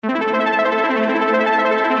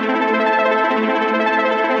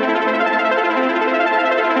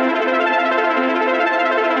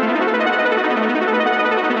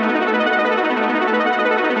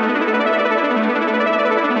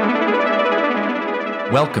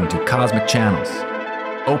Welcome to Cosmic Channels.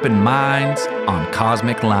 Open minds on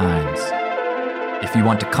cosmic lines. If you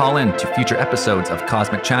want to call in to future episodes of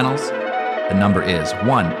Cosmic Channels, the number is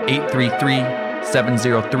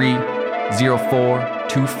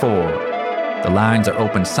 1-833-703-0424. The lines are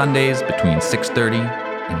open Sundays between 6:30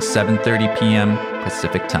 and 7:30 p.m.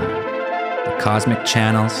 Pacific Time. The Cosmic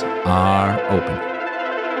Channels are open.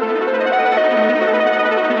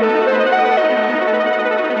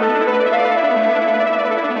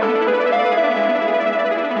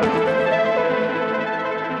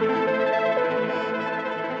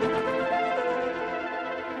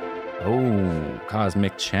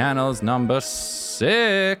 Cosmic Channels number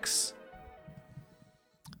 6.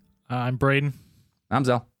 I'm Braden. I'm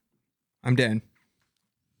Zell. I'm Dan.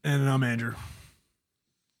 And I'm Andrew.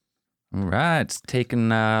 All right. It's taking,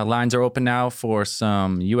 lines are open now for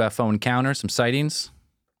some UFO encounters, some sightings.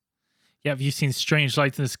 Yeah, have you seen strange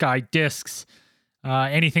lights in the sky, discs,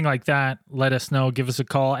 anything like that? Let us know. Give us a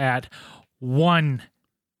call at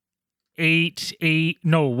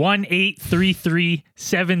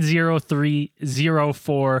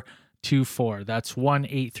 1-833-703-0424. That's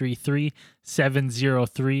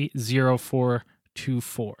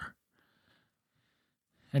 1-833-703-0424.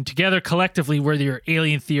 And together, collectively, we're your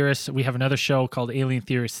alien theorists. We have another show called Alien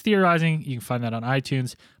Theorists Theorizing. You can find that on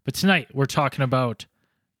iTunes. But tonight, we're talking about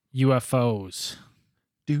UFOs.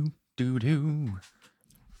 There's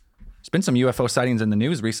been some UFO sightings in the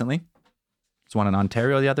news recently. There's one in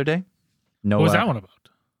Ontario the other day. No, what was that one about?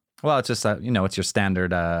 Well, it's just it's your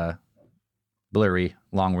standard blurry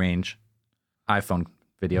long range iPhone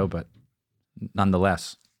video, but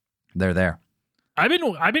nonetheless, they're there.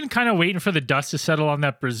 I've been kind of waiting for the dust to settle on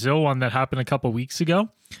that Brazil one that happened a couple weeks ago,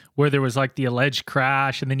 where there was like the alleged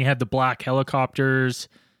crash, and then you had the black helicopters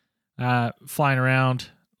flying around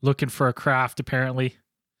looking for a craft. Apparently,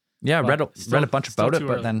 yeah, read a bunch about it,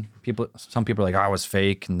 but then some people are like, "Oh, it was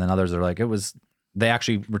fake," and then others are like, "It was." They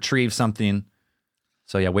actually retrieved something.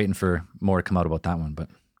 So yeah, waiting for more to come out about that one. But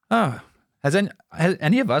has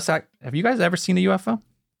any of us? Have you guys ever seen a UFO?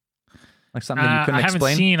 Like something you couldn't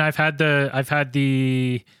explain? I've had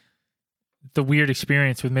the weird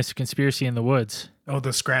experience with Mr. Conspiracy in the Woods. Oh,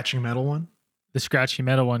 the scratching metal one? The scratchy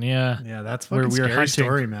metal one, yeah. Yeah, that's fucking scary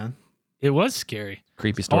story, man. It was scary.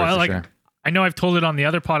 Creepy story for sure. I know I've told it on the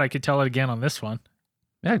other pod. I could tell it again on this one.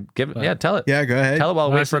 Yeah, tell it. Yeah, go ahead. Tell it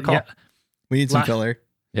while we wait for a call. Yeah. We need some filler.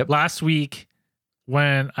 Yep. Last week,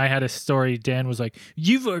 when I had a story, Dan was like,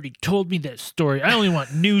 "You've already told me that story. I only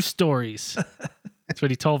want new stories." That's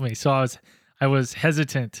what he told me. So I was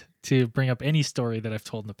hesitant to bring up any story that I've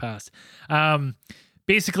told in the past.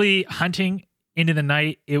 Basically, hunting into the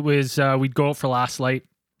night. It was we'd go out for last light.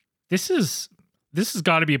 This has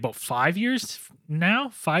got to be about 5 years now.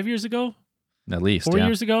 5 years ago, at least 4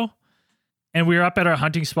 years ago, and we were up at our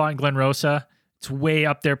hunting spot in Glen Rosa. It's way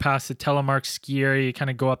up there past the Telemark ski area. You kind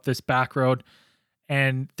of go up this back road,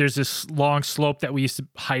 and there's this long slope that we used to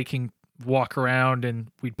hike and walk around, and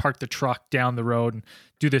we'd park the truck down the road and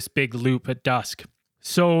do this big loop at dusk.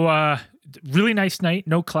 So really nice night,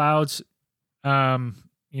 no clouds.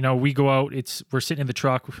 We go out, we're sitting in the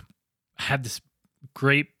truck. I had this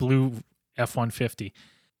great blue F-150,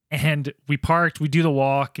 and we parked, we do the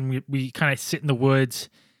walk, and we kind of sit in the woods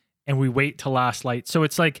and we wait till last light. So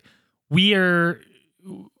it's like we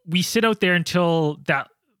sit out there until that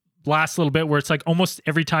last little bit, where it's like almost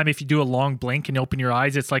every time if you do a long blink and open your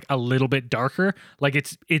eyes, it's like a little bit darker. Like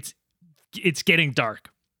it's getting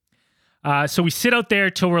dark. So we sit out there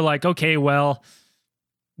till we're like, okay, well,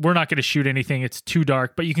 we're not going to shoot anything. It's too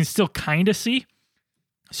dark, but you can still kind of see.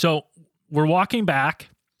 So we're walking back,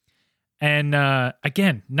 and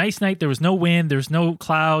again, nice night. There was no wind. There's no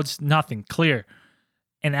clouds, nothing, clear.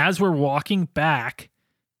 And as we're walking back,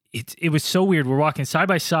 it was so weird. We're walking side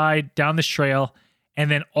by side down this trail,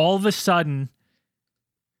 and then all of a sudden,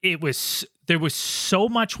 there was so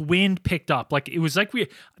much wind picked up. Like it was like the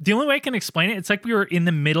only way I can explain it, it's like we were in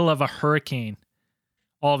the middle of a hurricane.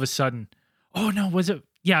 All of a sudden, oh no, was it?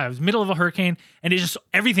 Yeah, it was middle of a hurricane, and it just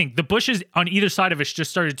everything. The bushes on either side of us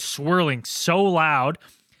just started swirling so loud,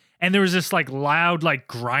 and there was this like loud like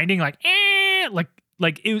grinding, like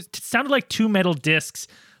it sounded like two metal discs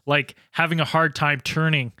like having a hard time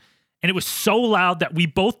turning. And it was so loud that we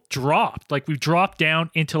both dropped. Like we dropped down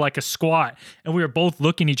into like a squat, and we were both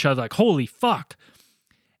looking at each other like, holy fuck.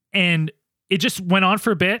 And it just went on for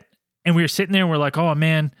a bit, and we were sitting there and we're like, oh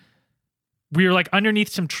man, we were like underneath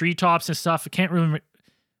some treetops and stuff. I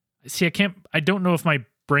don't know if my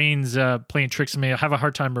brain's playing tricks on me. I have a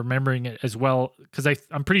hard time remembering it as well, because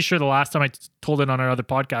I'm pretty sure the last time I told it on our other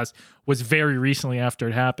podcast was very recently after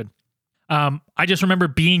it happened. I just remember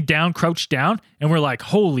being down, crouched down, and we're like,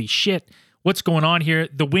 holy shit, what's going on here?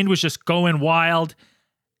 The wind was just going wild.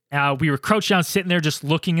 We were crouched down, sitting there just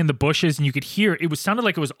looking in the bushes, and you could hear, sounded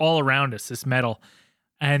like it was all around us, this metal.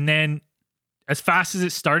 And then as fast as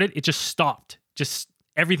it started, it just stopped. Just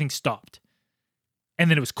everything stopped. And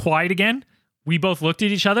then it was quiet again. We both looked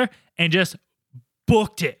at each other and just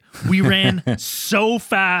booked it. We ran so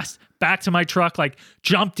fast back to my truck, like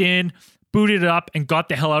jumped in, booted it up, and got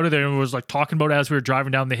the hell out of there. And was like talking about it as we were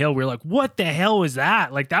driving down the hill. We were like, what the hell was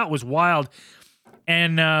that? Like, that was wild.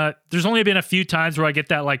 And there's only been a few times where I get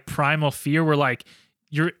that like primal fear where like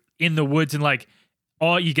you're in the woods and like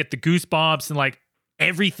you get the goosebumps and like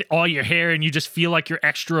everything, all your hair, and you just feel like you're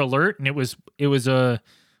extra alert. And it was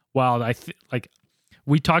wild. Like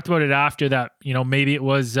we talked about it after that, you know, maybe it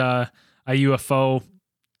was a UFO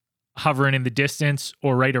hovering in the distance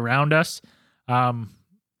or right around us. Well,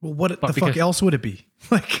 what the fuck else would it be?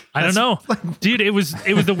 Like, I don't know, dude. It was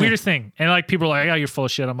the weirdest thing. And like people are like, "Oh, you're full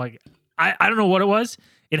of shit." I'm like, I don't know what it was.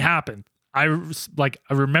 It happened. I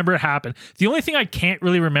remember it happened. The only thing I can't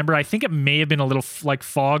really remember, I think it may have been a little like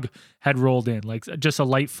fog had rolled in, like just a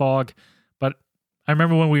light fog. But I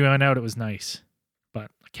remember when we went out, it was nice,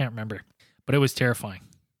 but I can't remember. But it was terrifying.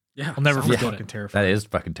 Yeah, I'll never forget it. Terrifying. That is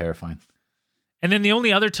fucking terrifying. And then the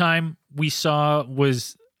only other time we saw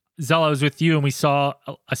was Zella was with you, and we saw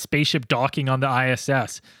a spaceship docking on the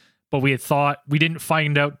ISS. But we didn't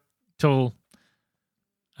find out till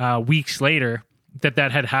weeks later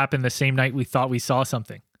that had happened the same night we thought we saw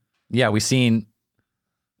something. Yeah, we seen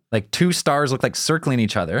like two stars look like circling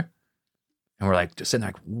each other. And we're like just sitting there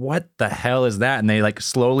like, what the hell is that? And they like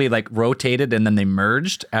slowly like rotated and then they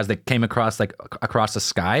merged as they came across the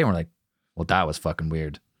sky. And we're like, well, that was fucking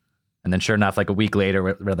weird. And then sure enough, like a week later,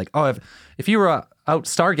 we're like, oh, if you were out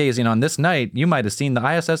stargazing on this night, you might have seen the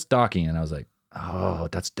ISS docking. And I was like, oh,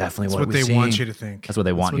 that's definitely what they want you to think. That's what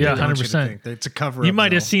they want. Yeah, 100%. It's a cover up. You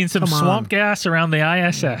might have seen some swamp gas around the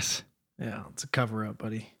ISS. Yeah, it's a cover up,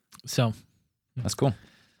 buddy. So that's cool.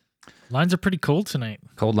 Lines are pretty cold tonight.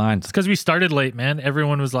 Cold lines. It's because we started late, man.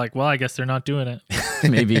 Everyone was like, well, I guess they're not doing it.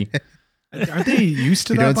 Maybe. Aren't they used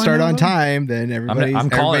to if that? You don't start on time, then everybody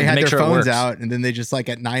had their phones out, and then they just like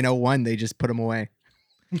at 9:01 they just put them away.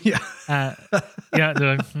 Yeah.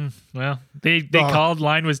 Yeah. Well, they called.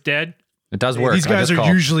 Line was dead. It does work. These guys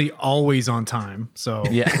are usually always on time. So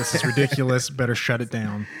yeah. This is ridiculous. Better shut it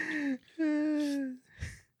down.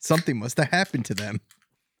 Something must have happened to them.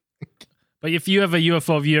 But if you have a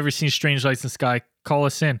UFO, have you ever seen strange lights in the sky, call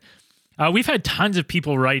us in. We've had tons of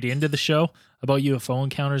people write into the show about UFO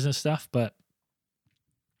encounters and stuff, but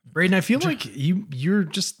Braden, I feel like you're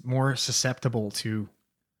just more susceptible to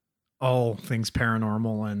all things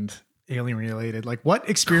paranormal and alien related. Like, what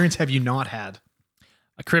experience have you not had?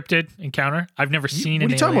 A cryptid encounter? I've never seen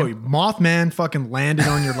an alien. What are you talking about? Mothman fucking landed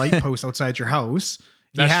on your light post outside your house.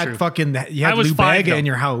 You had Lou Bega in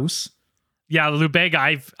your house. Yeah, Lou Bega.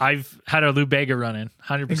 I've had a Lou Bega run in.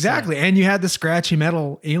 100%. Exactly. And you had the scratchy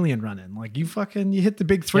metal alien run in. Like, you hit the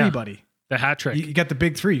big three, buddy. The hat trick. You got the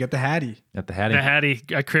big three. You got the Hattie. A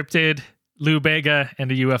cryptid, Lou Bega,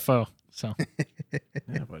 and a UFO. So,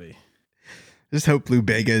 yeah, buddy. Just hope Lou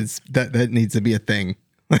Bega's that needs to be a thing.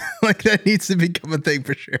 Like, that needs to become a thing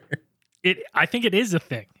for sure. I think it is a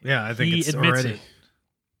thing. Yeah, I think it's admits already. it.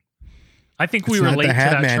 I think we were late to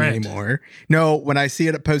that man trend anymore. No, when I see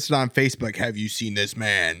it posted on Facebook, have you seen this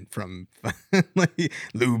man from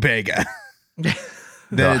Lou Bega?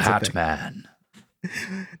 The Hat Man.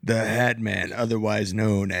 The Hat Man, otherwise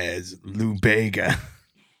known as Lou Bega.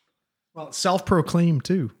 Well, self-proclaimed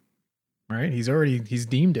too, right? He's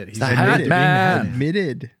deemed it. He's the Hat Man.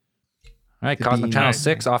 Admitted. All right, Cosmic Channel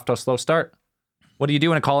 6 off to a slow start. What do you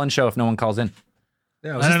do in a call-in show if no one calls in?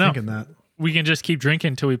 Yeah, I was thinking that. We can just keep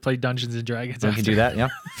drinking until we play Dungeons and Dragons. We can do that, yeah.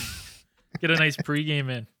 Get a nice pregame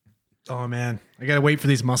in. Oh man, I gotta wait for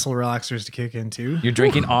these muscle relaxers to kick in too. You're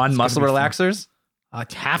drinking on muscle relaxers?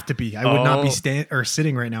 I'd have to be. I would not be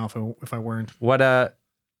sitting right now if I weren't. What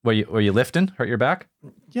were you lifting? Hurt your back?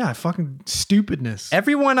 Yeah, fucking stupidness.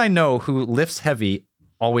 Everyone I know who lifts heavy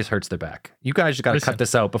always hurts their back. You guys just got to cut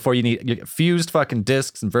this out before you get fused fucking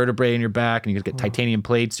discs and vertebrae in your back, and you get titanium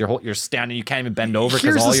plates. You're standing, you can't even bend over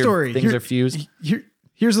because all your things are fused.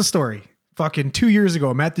 Here's the story. Fucking 2 years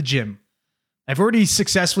ago, I'm at the gym. I've already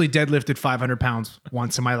successfully deadlifted 500 pounds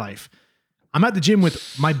once in my life. I'm at the gym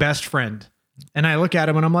with my best friend, and I look at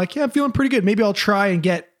him and I'm like, yeah, I'm feeling pretty good. Maybe I'll try and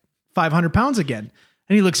get 500 pounds again.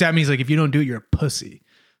 And he looks at me, he's like, if you don't do it, you're a pussy.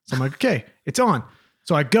 So I'm like, okay, it's on.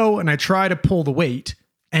 So I go and I try to pull the weight,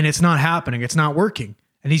 and it's not happening. It's not working.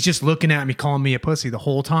 And he's just looking at me, calling me a pussy the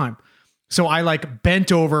whole time. So I like bent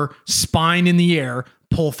over, spine in the air,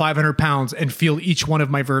 pull 500 pounds and feel each one of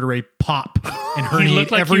my vertebrae pop and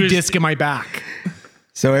herniate like every disc in my back.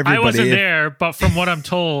 So everybody, I wasn't there, but from what I'm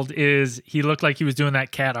told is he looked like he was doing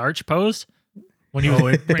that cat arch pose. When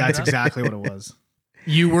you That's exactly what it was.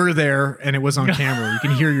 You were there and it was on camera. You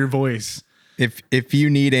can hear your voice. If you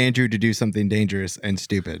need Andrew to do something dangerous and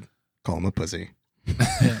stupid, call him a pussy.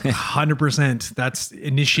 100%. That's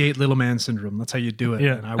initiate little man syndrome. That's how you do it.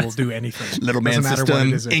 Yeah. And I will do anything. Little man Doesn't matter what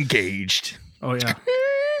it system is. engaged. Oh yeah.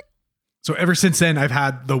 So ever since then, I've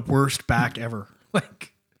had the worst back ever.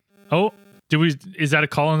 Like, Oh, is that a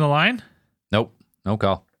call on the line? Nope. No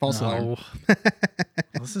call. False alarm.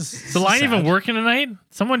 this is Is the line even working tonight?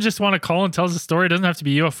 Someone just want to call and tell us a story. It doesn't have to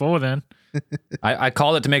be UFO then. I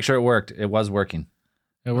called it to make sure it worked. It was working.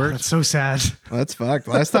 It worked. That's so sad. Well, that's fucked.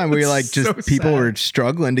 Last time we like just So people sad. were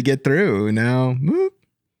struggling to get through. Now whoop,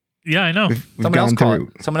 Yeah, I know. we've Someone else gone call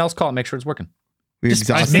through. it. Someone else call it. Make sure it's working. We Just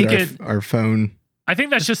exhausted make our phone. I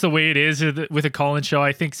think that's just the way it is with a call-in show.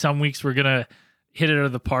 I think some weeks we're gonna hit it out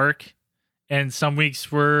of the park, and some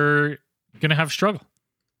weeks we're gonna have struggle.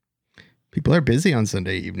 People are busy on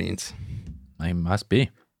Sunday evenings. I must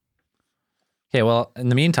be. Okay. Well, in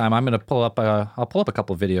the meantime, I'm gonna pull up. I'll pull up a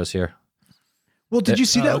couple of videos here. Well, did you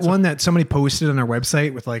see that that's one that somebody posted on their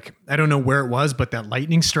website with like, I don't know where it was, but that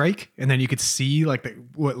lightning strike, and then you could see like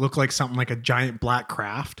what looked like something like a giant black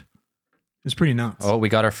craft. It was pretty nuts. Oh, we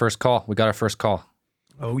got our first call.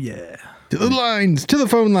 Oh yeah. To the lines, to the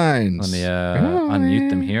phone lines. Let me unmute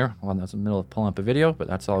them here. Well, that's in the middle of pulling up a video, but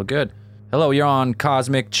that's all good. Hello, you're on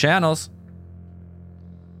Cosmic Channels.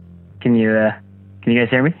 Can you guys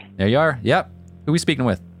hear me? There you are. Yep. Who are we speaking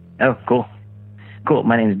with? Oh, cool. Cool.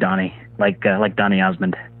 My name's Donnie. Like Donnie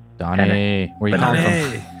Osmond. Donnie. Where you But calling from?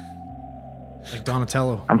 Hey. Like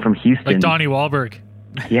Donatello. I'm from Houston. Like Donnie Wahlberg.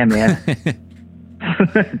 Yeah, man.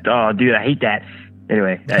 Oh, dude, I hate that.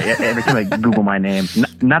 Anyway, every time I Google my name,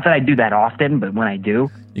 not that I do that often, but when I do,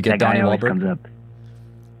 You get that guy Donnie always Wahlberg? comes up.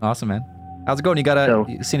 Awesome, man. How's it going?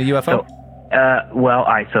 You seen a UFO? Well, all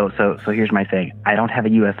right. So here's my thing. I don't have a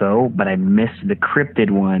UFO, but I missed the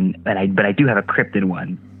cryptid one, but I do have a cryptid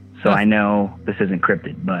one. So Huh. I know this isn't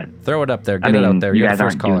cryptid, but Throw it up there. I Get mean, it out there. you You're guys the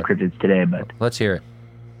first aren't doing caller. cryptids today, but Let's hear it.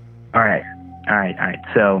 all right.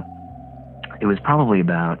 So it was probably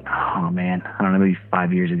about, oh man, I don't know, maybe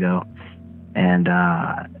 5 years ago. And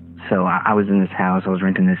so I was in this house. I was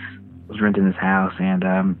renting this house,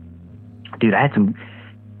 and dude, I had some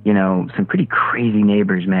pretty crazy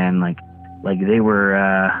neighbors, man. Like they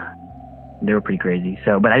were pretty crazy.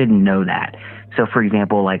 So, but I didn't know that. So, for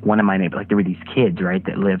example, like one of my neighbors, like there were these kids, right,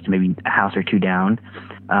 that lived maybe a house or two down,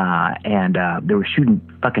 and they were shooting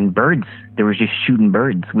fucking birds. They were just shooting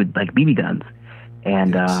birds with like BB guns.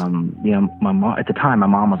 And my mom at the time, my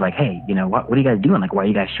mom was like, "Hey, what are you guys doing? Like, why are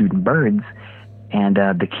you guys shooting birds?" And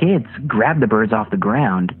the kids grabbed the birds off the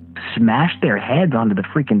ground, smashed their heads onto the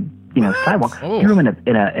freaking sidewalk, threw them in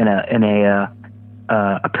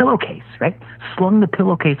a pillowcase, right? Slung the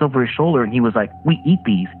pillowcase over his shoulder, and he was like, "We eat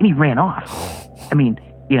these," and he ran off. I mean,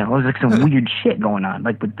 it was like some weird shit going on,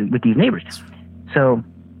 like with these neighbors. So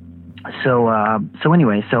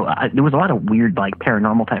anyway, there was a lot of weird, like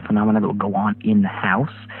paranormal type phenomena that would go on in the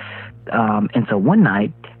house. And so one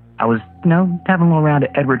night, I was, having a little round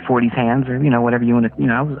at Edward Forty's hands, or whatever you want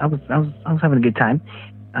to, I was having a good time.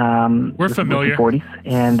 We're familiar. 40s,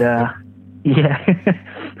 and yeah.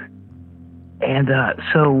 And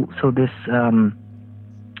so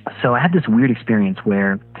I had this weird experience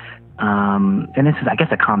where, and this is, I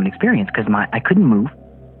guess, a common experience because I couldn't move,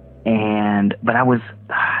 but it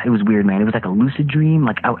was weird, man. It was like a lucid dream.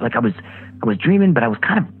 I was dreaming, but I was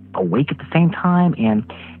kind of awake at the same time, and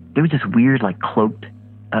there was this weird, like cloaked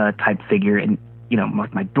type figure, and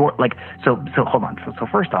my door, like so. Hold on. So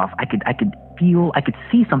first off, I could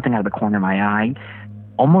see something out of the corner of my eye.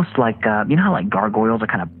 Almost like how like gargoyles are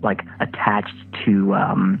kind of like attached to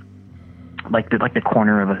like the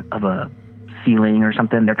corner of a ceiling or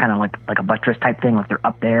something. They're kind of like a buttress type thing, like they're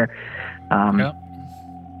up there. Yep.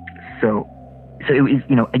 So it was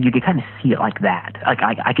you could kind of see it like that. Like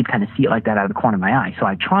I could kind of see it like that out of the corner of my eye. So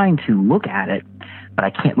I'm trying to look at it, but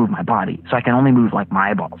I can't move my body. So I can only move like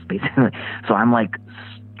my eyeballs basically. So I'm like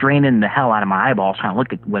straining the hell out of my eyeballs trying to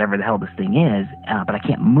look at whatever the hell this thing is, but I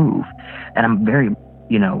can't move, and I'm very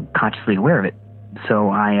consciously aware of it.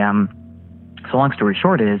 So so long story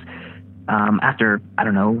short is, after, I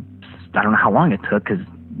don't know how long it took, because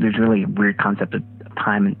there's really a weird concept of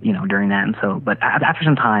time, during that. And so, but after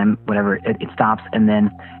some time, whatever, it stops. And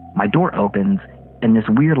then my door opens and this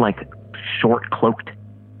weird, like short cloaked,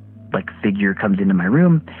 like figure comes into my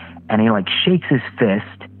room, and he like shakes his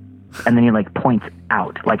fist, and then he like points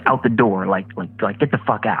out the door, like get the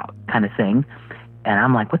fuck out kind of thing. And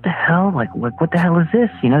I'm like, what the hell? Like, what the hell is this?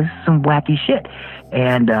 You know, this is some wacky shit.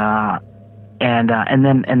 And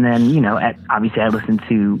then, you know, obviously I listened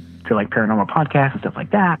to like paranormal podcasts and stuff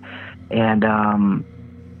like that. And,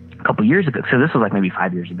 a couple years ago, so this was like maybe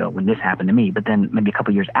 5 years ago when this happened to me, but then maybe a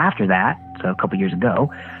couple years after that, so a couple years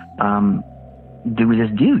ago, there was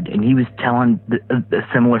this dude and he was telling a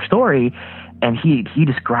similar story, and he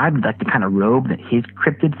described like the kind of robe that his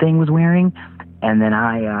cryptid thing was wearing. And then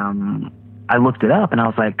I looked it up and I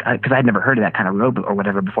was like, because I'd never heard of that kind of robe or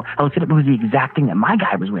whatever before. I looked it up, it was the exact thing that my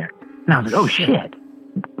guy was wearing. And I was like, oh shit.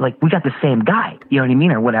 Like we got the same guy, you know what I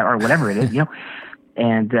mean? Or whatever it is, you know?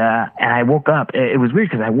 And I woke up, it was weird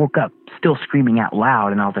because I woke up still screaming out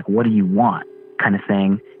loud and I was like, what do you want? Kind of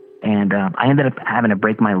thing. And I ended up having to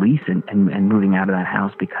break my lease and moving out of that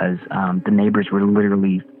house because the neighbors were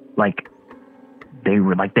literally like, they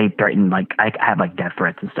threatened, like I had like death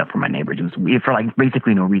threats and stuff from my neighbors. It was weird for like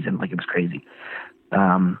basically no reason. Like it was crazy.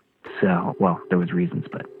 So, well, there was reasons,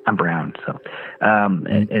 but I'm brown. So,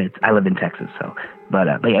 I live in Texas. So, but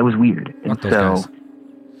yeah, it was weird. And so,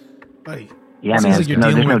 buddy, yeah, it man, seems like you're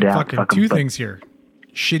there's dealing no with doubt. fucking two things here: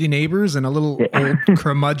 shitty neighbors and a little old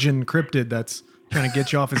curmudgeon cryptid that's trying to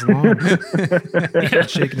get you off his lawn,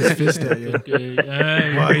 shaking his fist at you.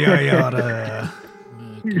 Why yada?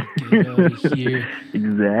 Get out of here.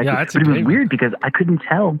 Exactly. Yeah, that's but it was big weird because I couldn't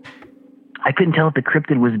tell if the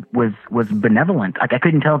cryptid was benevolent. Like I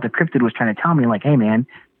couldn't tell if the cryptid was trying to tell me like, hey man,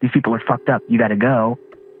 these people are fucked up. You got to go.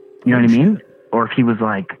 You know what I mean? Or if he was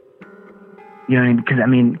like, you know what I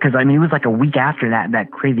mean? Because it was like a week after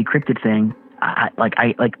that crazy cryptid thing. I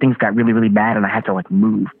things got really, really bad and I had to like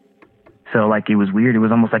move. So like it was weird. It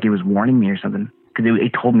was almost like it was warning me or something because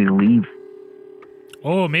it told me to leave.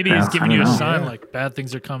 Oh, maybe he's giving I you a don't know. sign like bad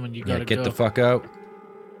things are coming. You gotta get go. the fuck out.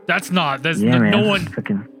 That's not. That's Yeah, man. no one.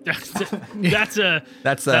 Fucking, That's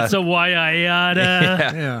a why I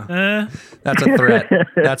yada. Yeah. That's a threat.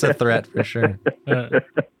 That's a threat for sure.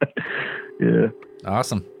 yeah.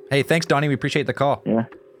 Awesome. Hey, thanks, Donnie. We appreciate the call. Yeah.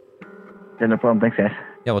 Yeah, no problem. Thanks, guys.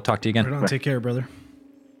 Yeah, we'll talk to you again. Right on. Take care, brother.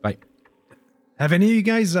 Bye. Have any of you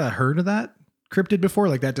guys heard of that cryptid before?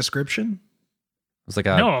 Like that description? It's like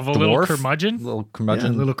a No, of a little dwarf, curmudgeon? little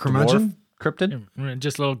curmudgeon, Yeah, little curmudgeon. dwarf cryptid.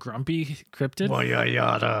 Just a little grumpy cryptid. Why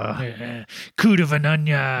yada? Coot of an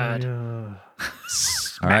onion.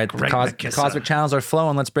 All right, the cosmic channels are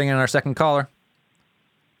flowing. Let's bring in our second caller.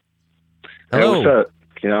 Hello. Hey, what's up?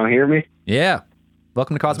 Can y'all hear me? Yeah.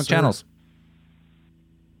 Welcome to Cosmic Channels.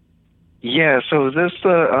 Yeah, so is this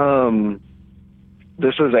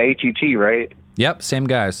this is ATT, right? Yep, same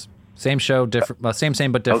guys. Same show, different.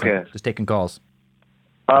 Same, but different. Okay. Just taking calls.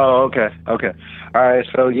 Oh, okay. All right,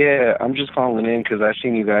 so yeah, I'm just calling in because I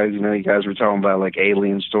seen you guys, you guys were talking about like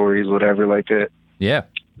alien stories, whatever like that. Yeah.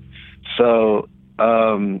 So,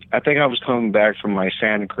 I think I was coming back from my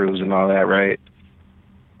Santa Cruz and all that, right?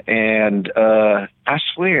 And I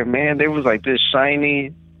swear, man, there was like this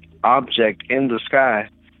shiny object in the sky,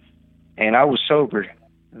 and I was sober,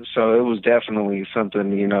 so it was definitely something,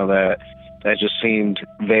 that just seemed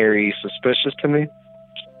very suspicious to me.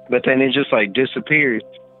 But then it just like disappeared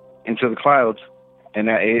into the clouds, and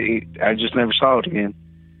I just never saw it again.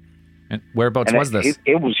 And whereabouts was this?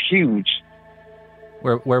 It was huge.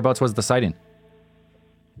 Whereabouts was the sighting?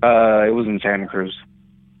 It was in Santa Cruz.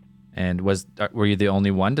 And were you the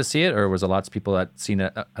only one to see it, or was there lots of people that seen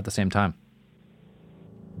it at the same time?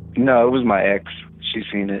 No, it was my ex. She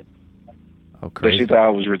seen it. Oh, But crazy. she thought I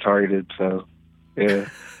was retarded, so yeah.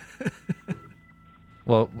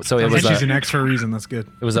 Well, so I it guess was she's an X for a reason. That's good.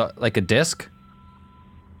 it was like a disc.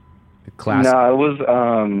 A classic. No,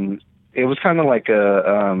 it was kind of like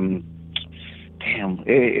a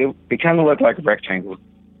it kind of looked like a rectangle.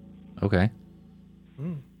 Okay.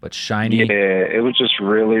 But shiny. Yeah, it was just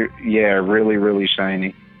really really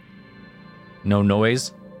shiny. No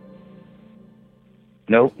noise.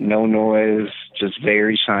 Nope, no noise, just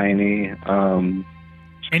very shiny.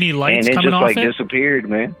 Any lights and it coming just off like it? disappeared,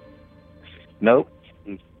 man. Nope,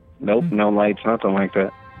 no lights, nothing like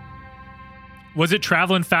that. Was it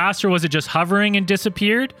traveling fast, or was it just hovering and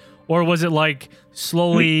disappeared? Or was it like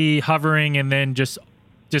slowly hovering and then just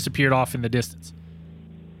disappeared off in the distance?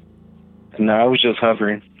 No, I was just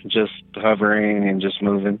hovering and just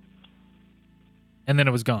moving. And then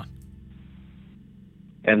it was gone.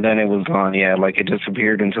 And then it was gone, yeah. Like it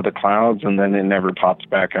disappeared into the clouds and then it never popped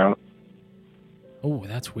back out. Oh,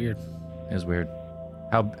 that's weird. It was weird.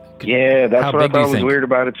 How That's what I big do you thought was think? weird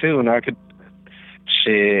about it too. And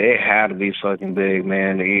it had to be fucking big,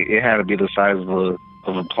 man. It had to be the size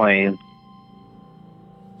of a plane.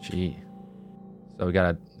 Gee. So we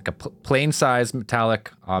got a plane-sized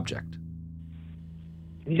metallic object.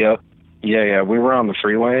 Yep. Yeah, we were on the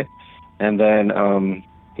freeway, and then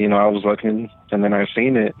I was looking, and then I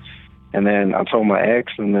seen it, and then I told my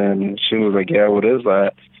ex, and then she was like, "Yeah, what is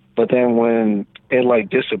that?" But then when it like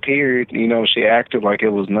disappeared, she acted like it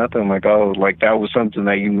was nothing, like, oh, like that was something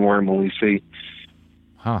that you normally see.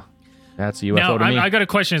 Huh? That's a UFO Now, to me. I got a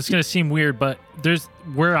question. It's gonna seem weird, but there's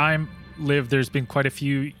where I'm live. There's been quite a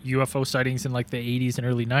few UFO sightings in like the 80s and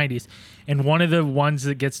early 90s, and one of the ones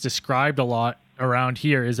that gets described a lot around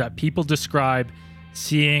here is that people describe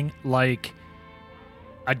seeing like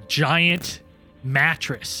a giant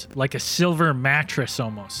mattress, like a silver mattress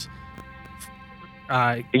almost.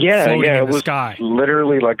 Floating in it the was sky.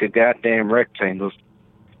 Literally like a goddamn rectangle.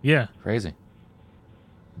 Yeah. Crazy.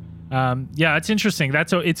 Yeah, it's interesting.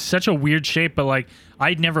 It's such a weird shape, but like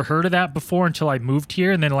I'd never heard of that before until I moved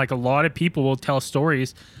here, and then like a lot of people will tell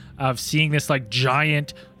stories of seeing this like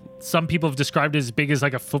giant. Some people have described it as big as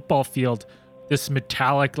like a football field. This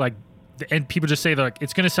metallic and people just say they're like,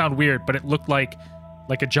 it's gonna sound weird, but it looked like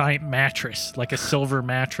a giant mattress, like a silver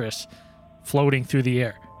mattress, floating through the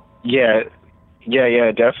air. Yeah,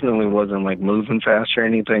 it definitely wasn't like moving fast or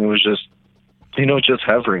anything. It was just, just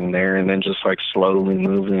hovering there and then just like slowly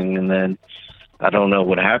moving. And then I don't know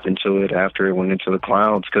what happened to it after it went into the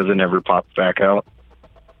clouds because it never popped back out.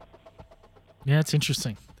 Yeah, it's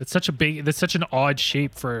interesting. That's such an odd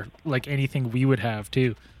shape for like anything we would have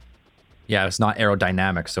too. Yeah, it's not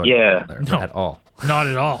aerodynamic, so at all. Not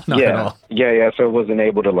at all. Not at all. Yeah. So it wasn't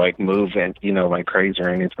able to like move and like crazy or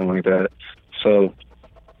anything like that. So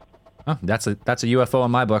that's a UFO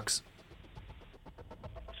in my books.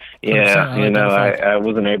 Yeah, I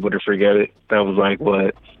wasn't able to forget it. That was like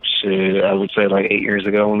I would say like 8 years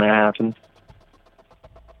ago when that happened.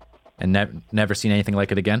 And never seen anything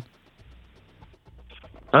like it again?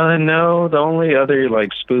 No, the only other like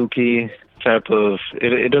spooky type of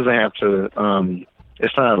it doesn't have to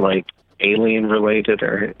it's not like alien related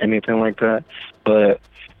or anything like that. But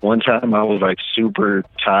one time I was like super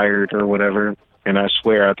tired or whatever, and I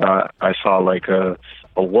swear I thought I saw like a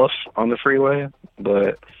wolf on the freeway,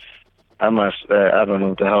 but I don't know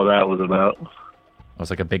what the hell that was about. It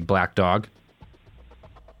was like a big black dog.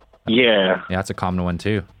 Yeah. Yeah, that's a common one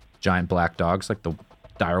too. Giant black dogs, like the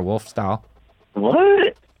dire wolf style.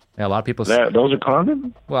 What? Yeah, a lot of people. Those are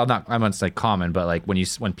common. Well, I wouldn't say common, but like a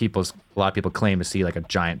lot of people claim to see like a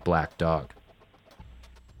giant black dog.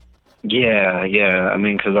 Yeah. I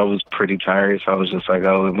mean, because I was pretty tired, so I was just like,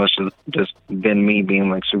 oh, it must have just been me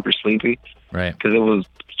being like super sleepy. Right. Because it was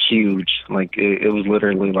huge, like it was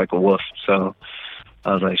literally like a wolf. So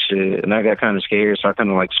I was like, shit, and I got kind of scared, so I kind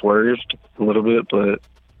of like swerved a little bit. But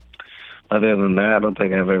other than that, I don't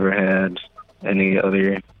think I've ever had any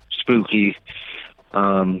other spooky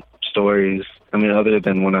stories. I mean, other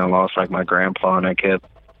than when I lost like my grandpa, and I kept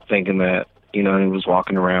thinking that he was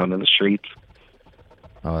walking around in the streets.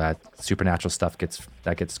 Oh, that supernatural stuff gets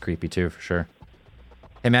creepy too, for sure.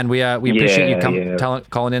 Hey man, we appreciate you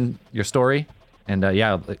calling in your story. And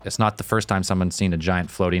it's not the first time someone's seen a giant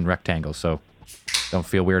floating rectangle, so don't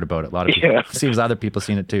feel weird about it. A lot of people, it seems other people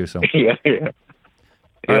seen it too. So yeah.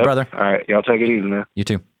 All right, brother. All right, y'all take it easy, man. You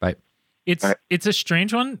too. Bye. It's a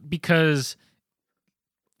strange one because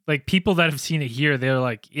like people that have seen it here, they're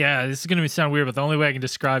like, yeah, this is gonna sound weird, but the only way I can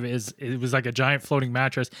describe it is it was like a giant floating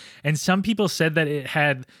mattress. And some people said that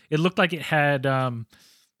it looked like it had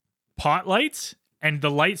pot lights, and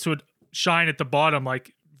the lights would shine at the bottom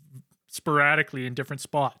like sporadically in different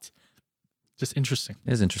spots. Just interesting.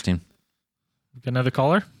 It is interesting. Got another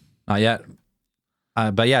caller? Not yet.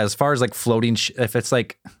 But yeah, as far as like floating,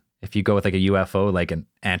 if you go with like a UFO, like an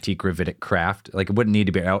anti-gravitic craft, like it wouldn't need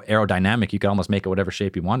to be aerodynamic. You could almost make it whatever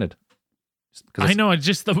shape you wanted. I know. It's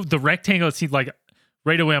just the rectangle. It seems like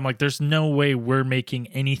right away I'm like, there's no way we're making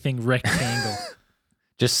anything rectangle.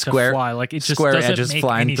 Just square. Fly. Like it just square doesn't edges make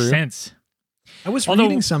flying any through. sense. I was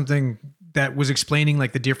reading something that was explaining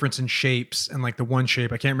like the difference in shapes, and like the one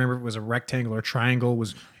shape, I can't remember if it was a rectangle or a triangle,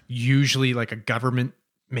 was usually like a government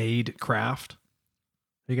made craft.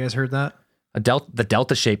 Have you guys heard that? The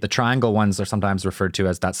delta shape, the triangle ones are sometimes referred to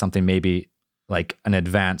as that's something maybe like an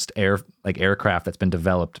advanced aircraft that's been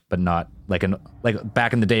developed, but not like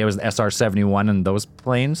back in the day it was the SR-71 and those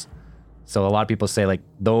planes. So a lot of people say like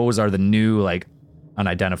those are the new like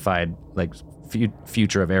unidentified like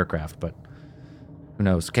future of aircraft, but who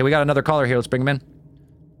knows? Okay, we got another caller here. Let's bring him in.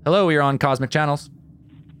 Hello, you're on Cosmic Channels.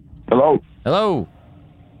 Hello. Hello.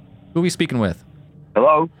 Who are we speaking with?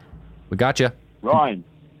 Hello. We got you. Ryan.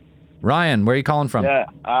 Ryan, where are you calling from? Yeah,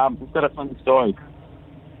 we've got a funny story.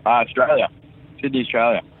 Australia. Sydney,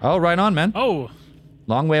 Australia. Oh, right on, man. Oh.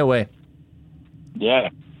 Long way away. Yeah.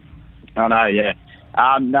 Oh, no, yeah.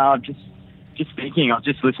 No, just just thinking, I was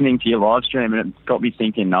just listening to your live stream, and it got me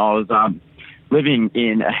thinking. I was living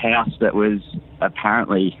in a house that was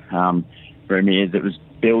apparently, rumor is it was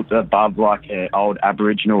built above like an old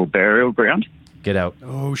Aboriginal burial ground. Get out.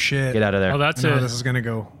 Oh shit. Get out of there. Oh, that's I know it. this is gonna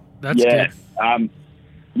go. That's yeah.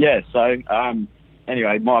 good. So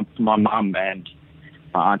anyway, my mum and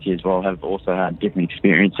my auntie as well have also had different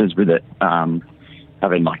experiences with it,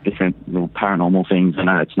 having like different little paranormal things. I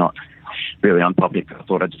know it's not really on topic, but I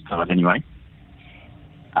thought I'd just tell it anyway.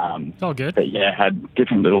 It's all good. But yeah, had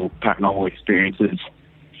different little paranormal experiences.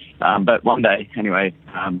 But one day, anyway,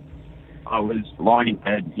 I was lying in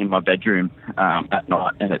bed in my bedroom at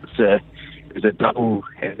night, and it was a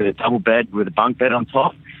double bed with a bunk bed on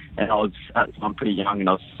top. And I'm pretty young, and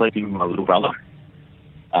I was sleeping with my little brother.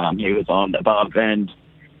 He was on above, and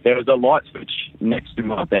there was a light switch next to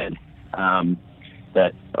my bed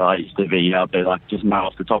that I used to be able to like just know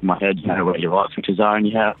off the top of my head, you know where your light switches are in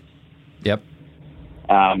your house. Yep.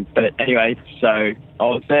 But anyway, so I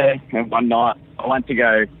was there, and one night I went to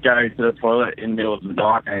go to the toilet in the middle of the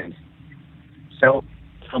night and felt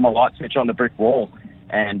my light switch on the brick wall.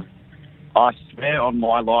 And I swear on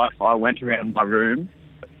my life, I went around my room,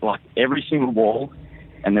 like every single wall,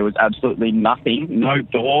 and there was absolutely nothing, no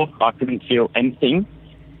door. I couldn't feel anything.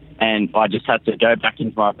 And I just had to go back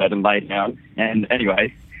into my bed and lay down. And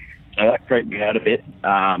anyway, so that creeped me out a bit.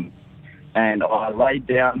 And I laid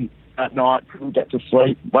down at night, couldn't get to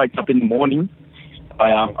sleep, woke up in the morning. I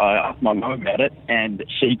asked my mum about it, and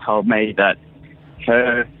she told me that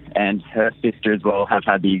her and her sister as well have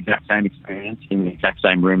had the exact same experience in the exact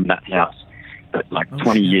same room in that house, but like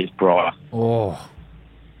 20 years prior. Oh.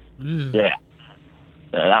 Yeah.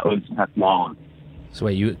 So that's mine. So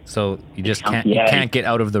wait, you just Yeah. can't get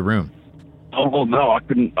out of the room. Oh well, no, I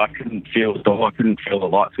couldn't feel the door. I couldn't feel the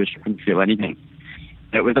light switch. I couldn't feel anything.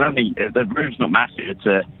 It was only the room's not massive. It's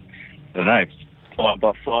I don't know, 5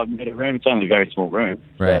 by 5 meter room. It's only a very small room.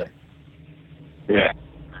 Right. So, yeah.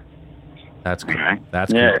 That's Okay.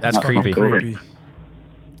 that's Yeah, that's not creepy. Creepy.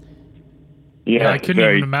 Yeah, I couldn't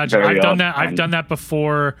very, even imagine. very I've done odd. that. I've done that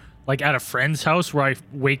before, like at a friend's house where I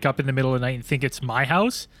wake up in the middle of the night and think it's my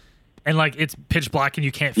house, and like it's pitch black and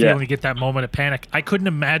you can't feel, Yeah. and you get that moment of panic. I couldn't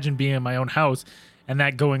imagine being in my own house and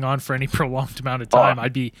that going on for any prolonged amount of time.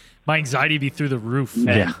 My anxiety would be through the roof.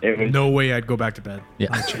 Man, Yeah. It was, No way I'd go back to bed. Yeah.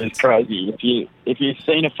 it's crazy. If you've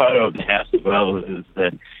seen a photo of the house as well, it's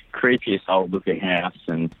the creepiest old looking house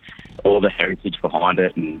and all the heritage behind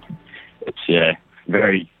it, and it's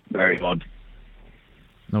very, very odd.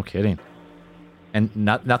 No kidding. And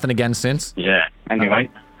nothing again since? Yeah. Anyway.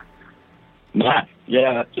 That's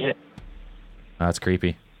it. Oh, that's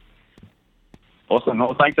creepy. Awesome.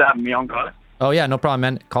 Well, thanks for having me on, guys. Oh yeah, no problem,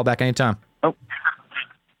 man. Call back anytime.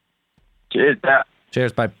 Cheers.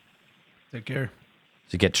 Cheers, bye. Take care.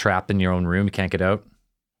 So you get trapped in your own room, you can't get out.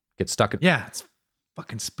 Get stuck in Yeah, it's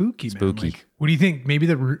fucking spooky, man. Spooky. Like, what do you think?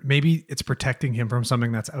 Maybe it's protecting him from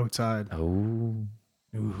something that's outside. Oh.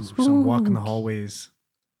 Ooh, some walk in the hallways.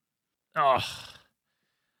 Oh,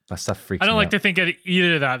 That stuff freaks I don't me like out. to think of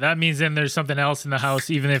either of that. That means then there's something else in the house,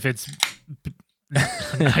 even if it's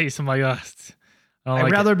nice. I'm like,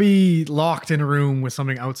 I'd rather be locked in a room with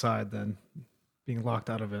something outside than being locked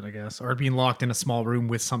out of it, I guess, or being locked in a small room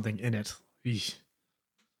with something in it. Eesh.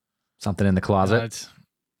 Something in the closet.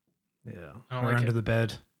 Yeah, I don't or like under it. the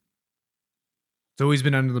bed. It's always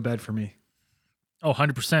been under the bed for me. Oh,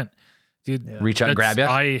 100%. Dude, Yeah. Reach out and grab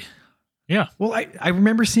you. Well, I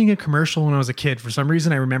remember seeing a commercial when I was a kid. For some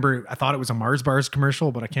reason, I thought it was a Mars Bars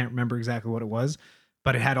commercial, but I can't remember exactly what it was.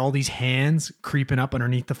 But it had all these hands creeping up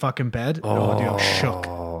underneath the fucking bed. Oh, dude, I was shook.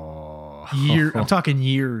 I'm talking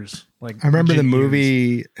years. Like I remember the legit years.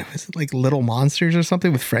 movie, was it like Little Monsters or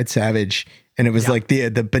something with Fred Savage? And it was like the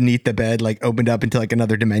beneath the bed, like opened up into like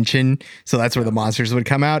another dimension. So that's where the monsters would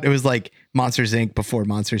come out. It was like Monsters Inc. before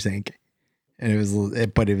Monsters Inc. And it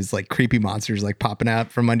was like creepy monsters like popping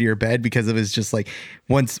out from under your bed, because it was just like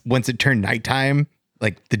once it turned nighttime,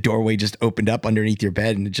 like the doorway just opened up underneath your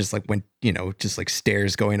bed and it just like went, just like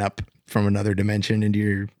stairs going up from another dimension into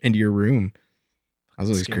your room. That was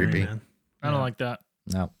always Scary, creepy. man. I don't like that.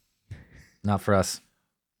 No. Not for us.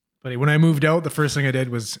 But when I moved out, the first thing I did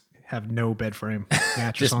was have no bed frame.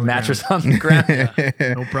 Mattress Just on the mattress ground. on the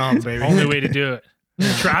ground. No problem, baby. Only way to do it.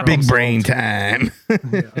 Trap Big them. brain time.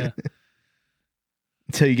 Yeah.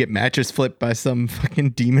 Until you get mattress flipped by some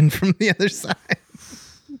fucking demon from the other side.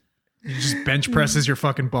 You just bench presses your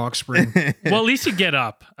fucking box spring. Well, at least you get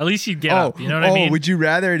up. At least you get up. You know what I mean? Would you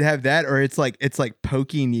rather it have that, or it's like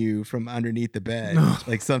poking you from underneath the bed,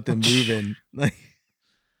 like something moving? Like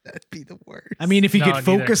that'd be the worst. I mean, if you No, could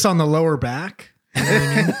focus on the lower back, You know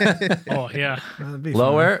what I mean? Oh yeah. That'd be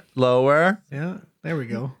Lower. fun. Yeah, there we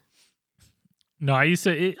go. No, I used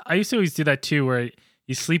to always do that too, where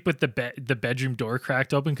you sleep with the bedroom door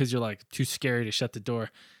cracked open because you're like too scary to shut the door.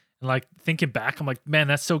 And like thinking back, I'm like, man,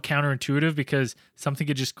 that's so counterintuitive because something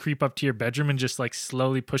could just creep up to your bedroom and just like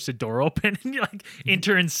slowly push the door open and you like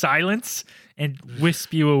enter in silence and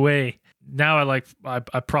wisp you away. Now I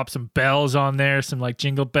prop some bells on there, some like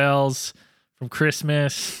jingle bells from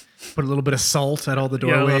Christmas. Put a little bit of salt at all the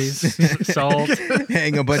Yeah, a little doorways. salt.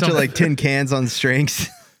 Hang a bunch of like tin cans on strings.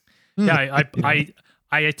 Yeah,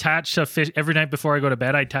 I attach a fish every night before I go to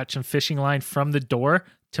bed. I attach some fishing line from the door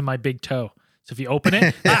to my big toe. So if you open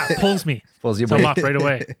it, it pulls me. Pulls you So I'm back. off right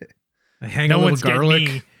away. I hang No a little one's garlic.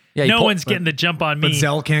 getting me. Yeah, you no pull- one's getting the jump on But me.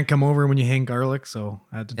 Zell can't come over when you hang garlic, so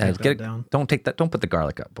I had to Yeah, take that down. don't take that. Don't put the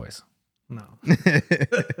garlic up, boys. No.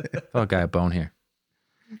 Oh, guy a bone here.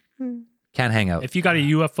 Can't hang out. If you got a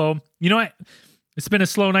UFO, you know what? It's been a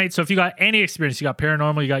slow night. So if you got any experience, you got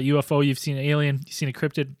paranormal, you got UFO, you've seen an alien, you've seen a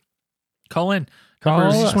cryptid, call in. I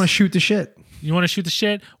Numbers, just want to shoot the shit. you want to shoot the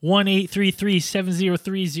shit?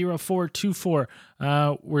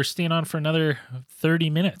 1-833-703-0424. We're staying on for another 30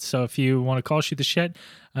 minutes. So if you want to call, shoot the shit.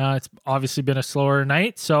 It's obviously been a slower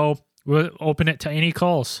night. So we'll open it to any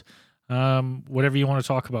calls. Whatever you want to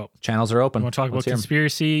talk about. Channels are open. You want to talk about Let's hear 'em.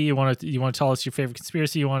 conspiracy? You want to tell us your favorite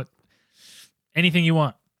conspiracy? You want anything you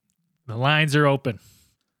want? The lines are open.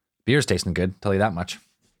 Beer's tasting good. Tell you that much.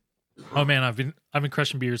 Oh man, I've been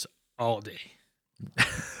crushing beers all day.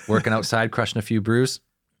 Working outside, crushing a few brews.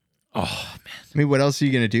 Oh I mean, what else are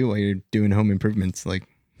you gonna do while you're doing home improvements? Like,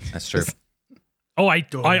 That's true. oh,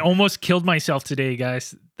 I almost killed myself today,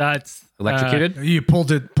 guys. That's Electrocuted. You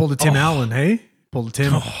pulled a Tim Allen, hey? Pulled a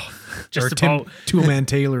Tim. just or Tim about. Toolman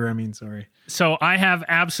Taylor, I mean, sorry. So I have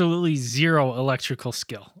absolutely zero electrical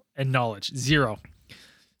skill and knowledge. Zero.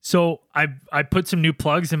 So I put some new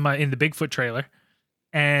plugs in the Bigfoot trailer.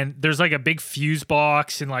 And there's like a big fuse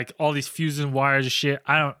box and like all these fuses and wires and shit.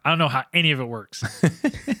 I don't know how any of it works.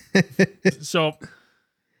 So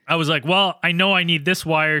I was like, well, I know I need this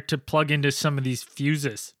wire to plug into some of these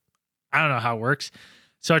fuses. I don't know how it works.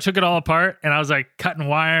 So I took it all apart and I was like cutting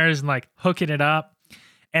wires and like hooking it up.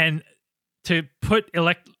 And to put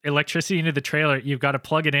electricity into the trailer, you've got to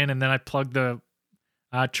plug it in. And then I plugged the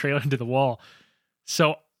trailer into the wall.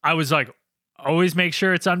 So I was like, always make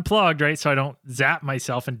sure it's unplugged, right? So I don't zap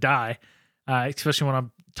myself and die, especially when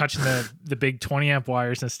I'm touching the big 20 amp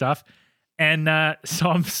wires and stuff. And so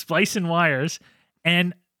I'm splicing wires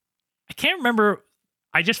and I can't remember.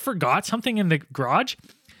 I just forgot something in the garage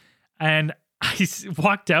and I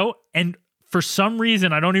walked out and for some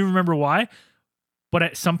reason, I don't even remember why, but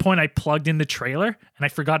at some point I plugged in the trailer and I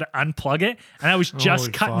forgot to unplug it. And I was just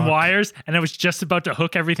Holy cutting fuck. wires and I was just about to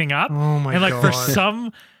hook everything up. Oh my and like God.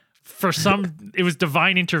 for some it was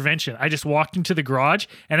divine intervention. I just walked into the garage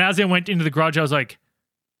and as I went into the garage I was like,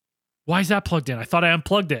 why is that plugged in? I thought I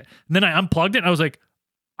unplugged it. And then I unplugged it and I was like,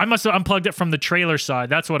 I must have unplugged it from the trailer side.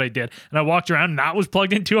 That's what I did. And I walked around and that was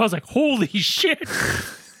plugged in too. I was like, holy shit.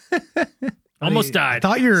 Almost died.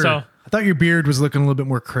 I thought your beard was looking a little bit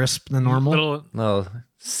more crisp than normal. Little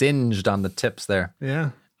singed on the tips there.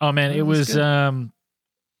 Yeah. Oh man, it was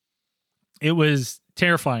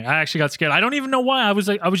terrifying. I actually got scared. I don't even know why. I was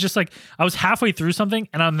halfway through something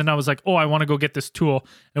and then I was like, oh, I want to go get this tool.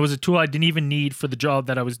 It was a tool I didn't even need for the job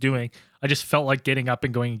that I was doing. I just felt like getting up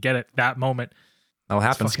and going and get it that moment. That'll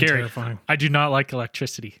happen. It's scary. terrifying. I do not like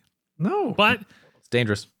electricity. No. But It's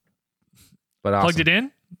dangerous. But awesome. plugged it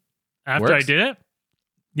in after Works. I did it.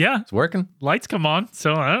 Yeah, It's working. lights come on.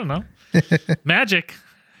 So I don't know. Magic.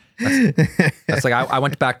 That's like I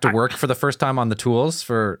went back to work for the first time on the tools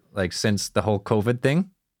for like since the whole COVID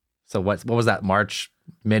thing. So what was that?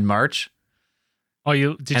 Mid-March? Oh,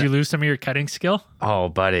 did you lose some of your cutting skill? Oh,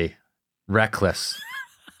 buddy. Reckless.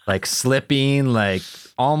 Like slipping, like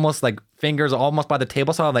almost like fingers almost by the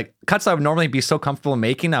table saw. Like cuts I would normally be so comfortable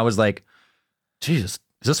making. I was like, Jesus,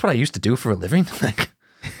 is this what I used to do for a living? Like,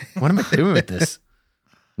 what am I doing with this?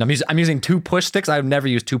 And I'm using 2 push sticks. I've never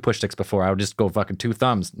used 2 push sticks before. I would just go fucking 2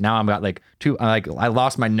 thumbs. Now I'm got like 2. I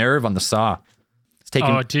lost my nerve on the saw. It's taking.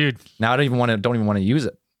 Oh, dude. Now I don't even want to use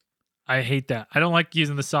it. I hate that. I don't like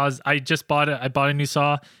using the saws. I just bought it. I bought a new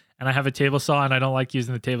saw and I have a table saw and I don't like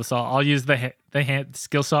using the table saw. I'll use the hand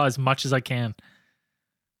skill saw as much as I can.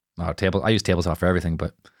 I use table saw for everything,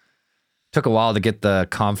 but took a while to get the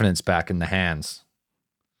confidence back in the hands.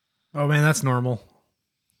 Oh man, that's normal.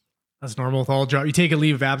 That's normal with all jobs. You take a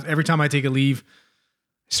leave of absence. Every time I take a leave,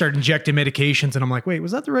 I start injecting medications and I'm like, wait,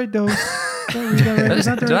 was that the right dose? Was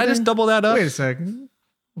that the Did right I just thing? double that up? Wait a second.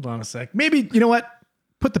 Hold on a sec. Maybe, you know what?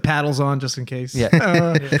 Put the paddles on just in case. Yeah.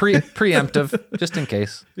 Preemptive, just in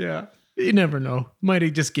case. Yeah. You never know. Might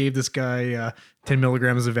have just gave this guy 10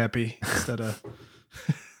 milligrams of epi instead of.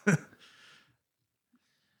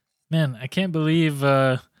 Man, I can't believe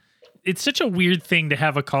it's such a weird thing to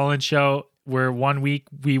have a call-in show where 1 week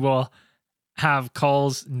we will have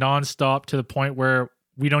calls nonstop to the point where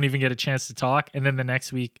we don't even get a chance to talk, and then the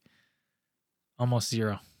next week, almost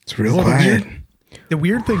zero. It's real quiet. The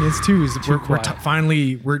weird thing is too is we're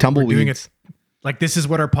finally doing it. Like this is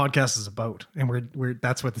what our podcast is about, and we're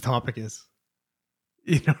that's what the topic is.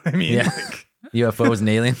 You know what I mean? Yeah. Like, UFOs and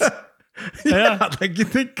aliens. yeah, like you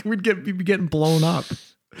think we'd be getting blown up?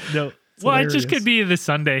 No. Well, it just could be this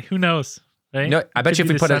Sunday. Who knows? Right? No, I bet you if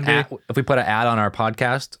we put Sunday. if we put an ad on our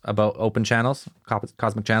podcast about open channels,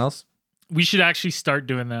 cosmic channels. We should actually start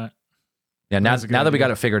doing that. Yeah, now that we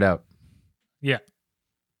got it figured out. Yeah.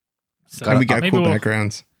 So And we got maybe cool we'll-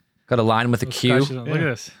 backgrounds. Got a line with a Q. Look at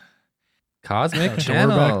this. Cosmic Door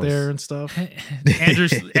channels. back there and stuff.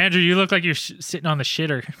 Andrew, you look like you're sitting on the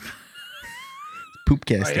shitter. Poop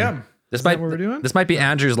I casting. am. This Is might that what we're doing? This might be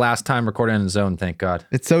Andrew's last time recording in his zone. Thank God.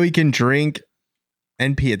 It's so he can drink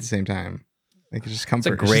and pee at the same time. Like it's just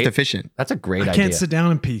comfort. It's just efficient. That's a great I idea. can't sit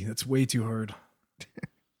down and pee. That's way too hard.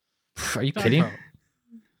 Are you kidding?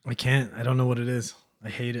 I can't. I don't know what it is. I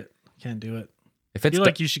hate it. Can't do it. If I it's feel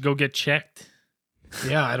like you should go get checked.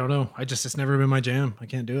 Yeah, I don't know. it's never been my jam. I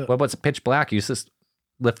can't do it. what about pitch black? You just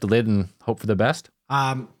lift the lid and hope for the best.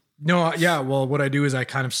 No, yeah. Well, what I do is I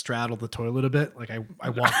kind of straddle the toilet a bit. Like I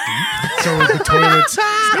walk deep. So the toilet's.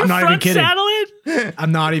 I'm not even kidding. Saddle it?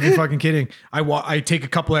 I'm not even fucking kidding. I take a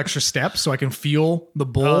couple extra steps so I can feel the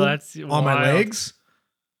bowl that's on my wild. legs,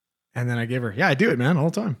 and then I give her. Yeah, I do it, man, all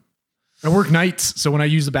the time. I work nights, so when I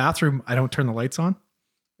use the bathroom, I don't turn the lights on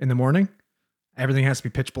in the morning. Everything has to be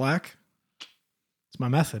pitch black. It's my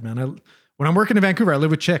method, man. When I'm working in Vancouver, I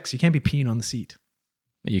live with chicks. You can't be peeing on the seat.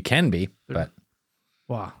 You can be, but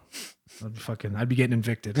Wow, I'd be getting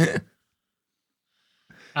evicted.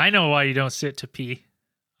 I know why you don't sit to pee.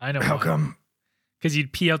 I know How why. come? Because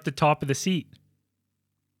you'd pee out the top of the seat.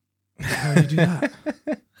 How do you do that?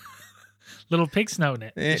 Little pig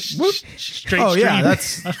snouting it. whoop. Straight Oh yeah,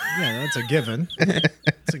 stream. that's a given.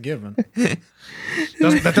 That's a given.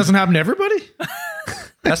 That doesn't happen to everybody.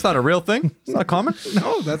 that's not a real thing. It's not common.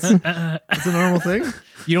 No, that's a normal thing.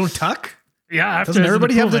 You don't tuck. Yeah. After Doesn't it's in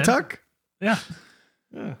everybody the have pool, the man. tuck? Yeah.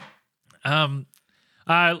 I'm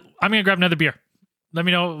gonna grab another beer. Let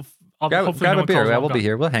me know. I'll hopefully Grab no a one beer. calls Yeah, while we'll I'm be gone.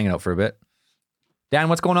 here. We'll hang out for a bit. Dan,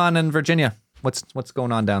 what's going on in Virginia? What's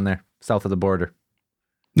going on down there, south of the border?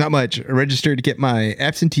 Not much. I registered to get my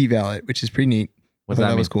absentee ballot, which is pretty neat. What's I thought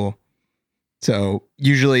that that was cool. So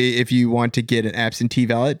usually if you want to get an absentee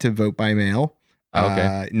ballot to vote by mail,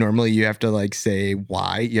 normally you have to like say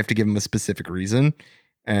why. You have to give them a specific reason.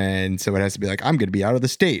 And so it has to be like, I'm going to be out of the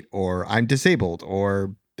state, or I'm disabled,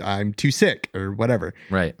 or I'm too sick, or whatever.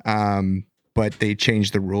 Right. But they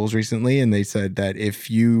changed the rules recently, and they said that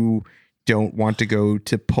if you don't want to go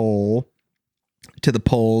to the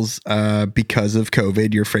polls because of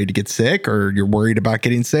COVID, you're afraid to get sick, or you're worried about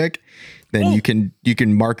getting sick, then you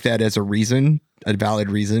can mark that as a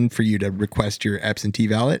valid reason for you to request your absentee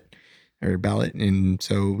ballot. And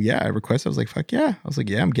so I requested. I was like, fuck yeah. I was like,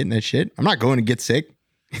 yeah, I'm getting that shit. I'm not going to get sick.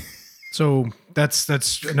 So that's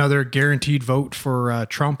another guaranteed vote for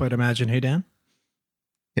Trump, I'd imagine. Hey, Dan?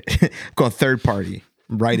 I'm going third party.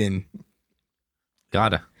 Right in.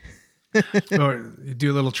 Gotta. Or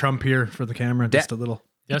do a little Trump here for the camera, just a little.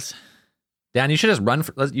 Yes. Dan, you should just run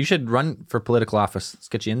for political office. Let's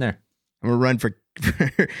get you in there. I'm going to run for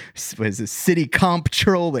what is it, city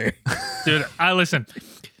comptroller. Dude, listen.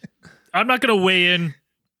 I'm not going to weigh in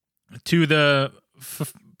to the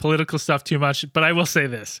political stuff too much, but I will say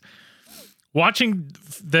this. Watching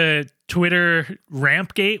the Twitter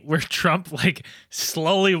ramp gate where Trump like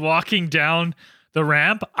slowly walking down the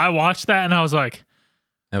ramp, I watched that and I was like,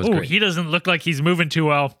 That was oh, great. he doesn't look like he's moving too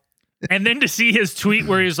well. And then to see his tweet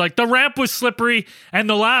where he's like, the ramp was slippery and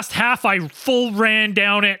the last half I full ran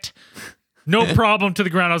down it. No problem to the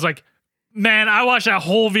ground. I was like, man, I watched that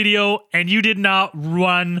whole video and you did not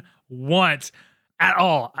run once at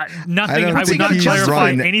all. Nothing. I would not clarify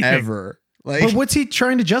anything. Ever. Like, But what's he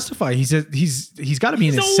trying to justify? He's got to be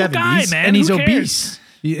in He's his an old 70s, guy, man. and he's Who obese.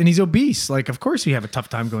 And he's obese. Like, of course, you have a tough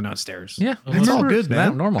time going downstairs. Yeah, It's all good,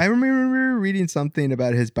 man. Normal. I remember reading something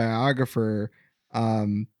about his biographer.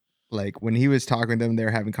 Like when he was talking to them, they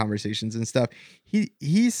were having conversations and stuff.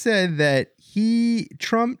 He said that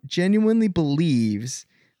Trump genuinely believes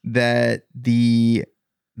that the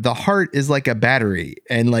heart is like a battery,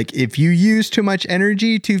 and like if you use too much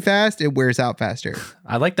energy too fast, it wears out faster.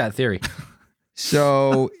 I like that theory.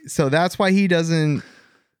 So that's why he doesn't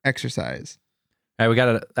exercise. All right, we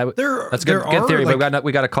got that's good theory, but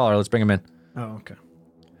we got a caller. Let's bring him in. Oh, okay.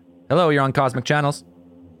 Hello, you're on Cosmic Channels.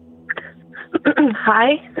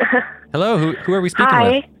 Hi. Hello, who are we speaking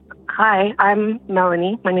with? Hi, I'm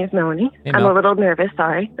Melanie. My name's Melanie. Hey, I'm a little nervous,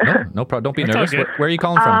 sorry. No problem. Don't be nervous. Where are you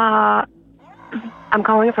calling from? I'm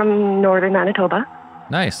calling from northern Manitoba.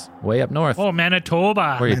 Nice. Way up north. Oh,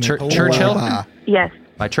 Manitoba. Where are you? Churchill? Yes.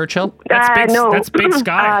 By Churchill? No. That's Big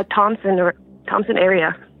Sky. Thompson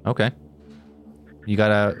area. Okay. You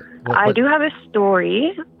got a... I do have a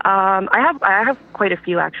story. I have quite a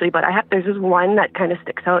few actually, but there's this one that kind of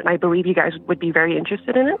sticks out, and I believe you guys would be very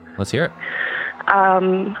interested in it. Let's hear it.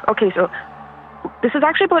 Okay, so this is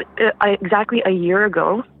actually about exactly a year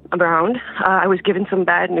ago. Around, I was given some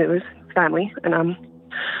bad news, family, and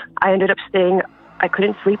I ended up staying. I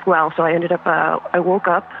couldn't sleep well, so I ended up. I woke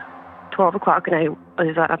up 12 o'clock, and I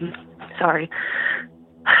was sorry.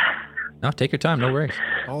 No, take your time. No worries.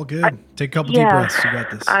 All good. Take a couple deep breaths. You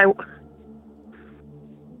got this.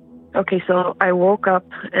 Okay, so I woke up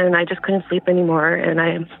and I just couldn't sleep anymore, and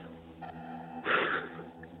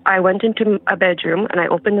I went into a bedroom and I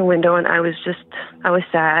opened the window and I was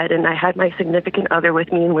sad, and I had my significant other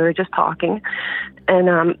with me and we were just talking.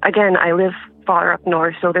 And again, I live far up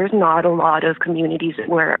north, so there's not a lot of communities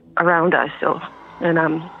around us. So, and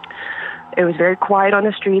it was very quiet on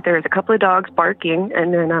the street. There was a couple of dogs barking,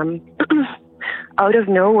 and then out of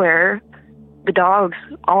nowhere,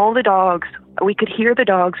 all the dogs, we could hear the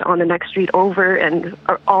dogs on the next street over and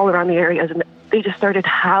all around the areas, and they just started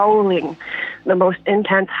howling, the most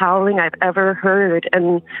intense howling I've ever heard.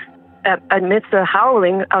 And amidst the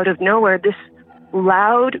howling, out of nowhere, this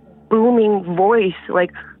loud, booming voice,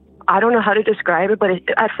 like, I don't know how to describe it, but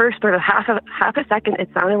at first, for half a second, it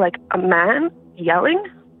sounded like a man yelling.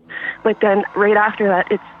 But then right after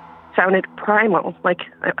that, it sounded primal, like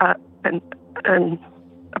a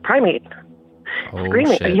primate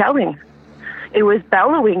screaming, yelling. It was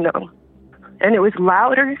bellowing, though, and it was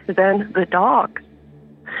louder than the dogs.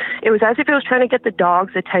 It was as if it was trying to get the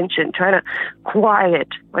dog's attention, trying to quiet,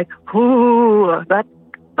 like, ooh, that's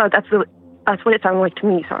what it sounded like to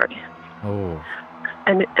me, sorry. Oh.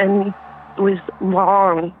 And it was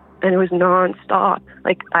long, and it was nonstop.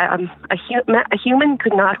 Like, a human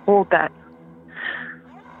could not hold that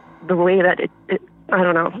the way that it I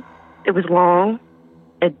don't know. It was long,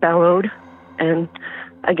 it bellowed, and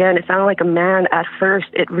again, it sounded like a man at first.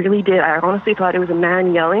 It really did. I honestly thought it was a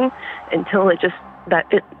man yelling until it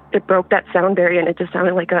broke that sound barrier, and it just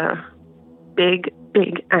sounded like a big,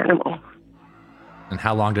 big animal. And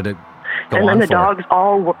how long did it go on and then the for? dogs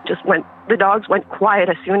all just went. The dogs went quiet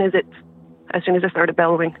as soon as it started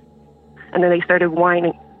bellowing, and then they started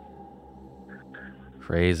whining.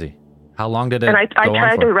 Crazy. How long did it and I go on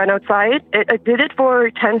tried for? to run outside. I did it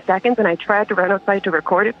for 10 seconds, and I tried to run outside to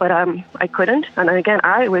record it, but I couldn't. And then again,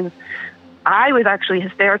 I was actually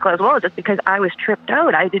hysterical as well, just because I was tripped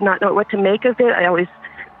out. I did not know what to make of it.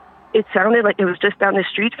 It sounded like it was just down the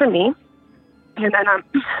street from me. And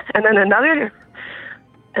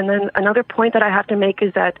then another point that I have to make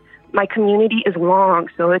is that my community is long,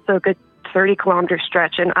 so it's a good 30-kilometer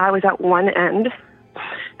stretch, and I was at one end,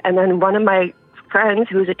 and then one of my friends,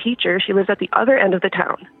 who is a teacher, she lives at the other end of the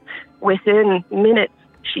town. Within minutes,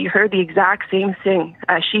 she heard the exact same thing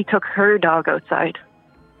as she took her dog outside.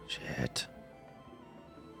 Shit.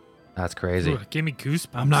 That's crazy. Ooh, it gave me goosebumps.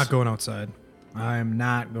 I'm not going outside. I'm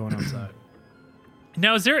not going outside.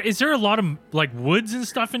 Now, is there a lot of like woods and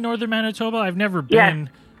stuff in northern Manitoba? I've never been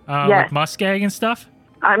like muskeg and stuff.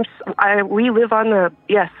 We live on the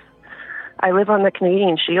I live on the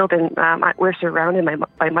Canadian Shield, and we're surrounded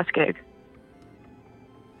by muskeg.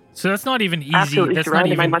 So that's not even easy. Absolutely That's not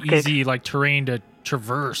even muskeg. easy like terrain to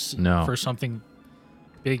traverse for something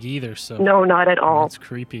big either. So no, not at all. That's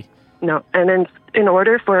creepy. No, and then in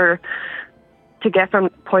order to get from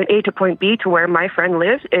point A to point B to where my friend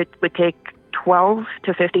lives, it would take 12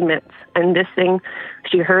 to 50 minutes. And this thing,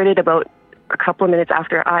 she heard it about a couple of minutes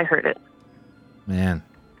after I heard it. Man,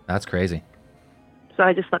 that's crazy. So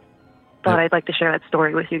I just thought I'd like to share that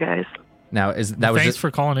story with you guys. Now, thanks for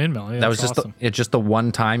calling in, Melanie. That was awesome. just the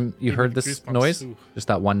one time you heard this goosebumps. noise? Ooh. Just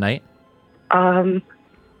that one night?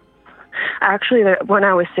 Actually, when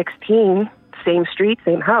I was 16, same street,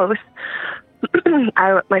 same house,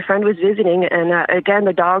 my friend was visiting, and again,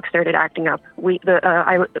 the dog started acting up.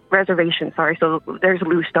 Reservation, sorry, so there's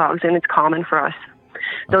loose dogs, and it's common for us.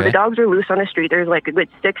 So the dogs were loose on the street. There's like a good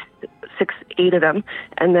 8 of them.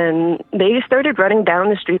 And then they started running down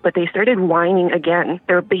the street, but they started whining again.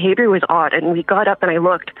 Their behavior was odd. And we got up and I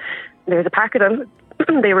looked. There's a pack of them.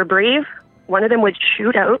 They were brave. One of them would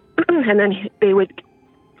shoot out and then they would,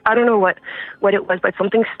 I don't know what it was, but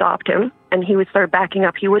something stopped him, and he would start backing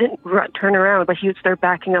up. He wouldn't turn around, but he would start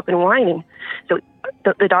backing up and whining. So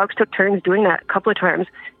the dogs took turns doing that a couple of times,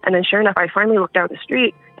 and then sure enough, I finally looked down the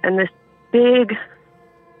street, and this big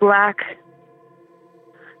black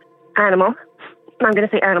animal, I'm going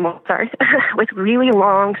to say animal, sorry, with really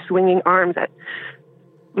long swinging arms. That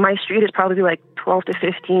my street is probably like 12 to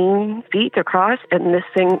 15 feet across, and this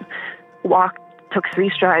thing took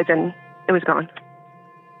 3 strides, and it was gone.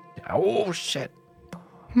 Oh, shit.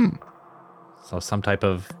 So some type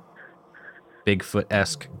of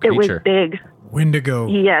Bigfoot-esque creature. It was big. Wendigo.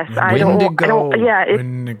 Yes, I Wendigo. don't, yeah.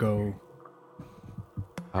 Wendigo.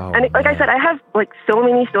 Oh, And like I said, I have like so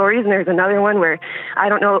many stories, and there's another one where I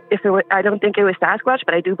don't know if it was, I don't think it was Sasquatch,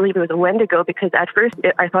 but I do believe it was a Wendigo, because at first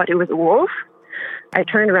I thought it was a wolf. I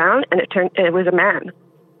turned around and it was a man,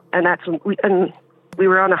 and we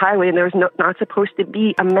were on the highway, and there was not supposed to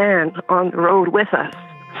be a man on the road with us.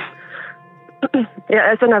 Yeah,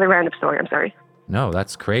 that's another random story. I'm sorry. No,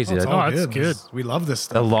 that's crazy. That's all that's good. We love this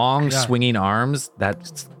stuff. The long swinging arms,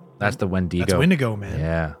 that's the Wendigo. That's Wendigo, man.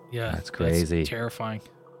 Yeah. Yeah. That's crazy. It's terrifying.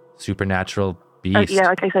 Supernatural beast. Yeah,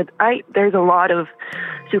 like I said, there's a lot of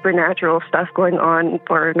supernatural stuff going on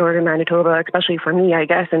for northern Manitoba, especially for me, I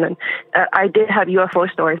guess. And then I did have UFO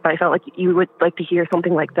stories, but I felt like you would like to hear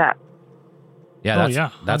something like that. Yeah, Oh,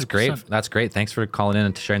 that's 100%. great. That's great. Thanks for calling in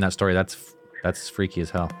and sharing that story. That's freaky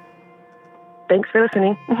as hell. Thanks for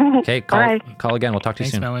listening. Okay, Bye. call again. We'll talk to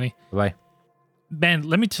Thanks, you soon. Melanie. Bye. Ben,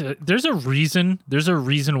 let me tell you, there's a reason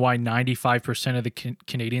why 95% of the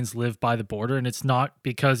Canadians live by the border, and it's not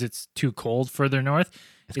because it's too cold further north.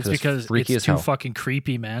 It's because freaky it's as too hell. fucking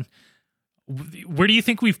creepy, man. Where do you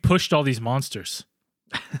think we've pushed all these monsters?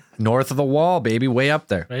 North of the wall, baby, way up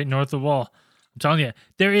there. Right? North of the wall. I'm telling you,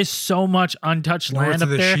 there is so much untouched North land of up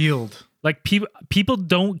the there. shield. Like people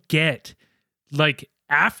don't get, like,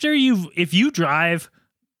 if you drive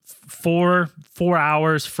 4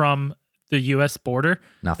 hours from the U.S. border,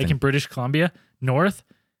 Nothing. like in British Columbia, north,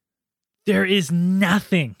 there is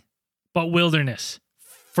nothing but wilderness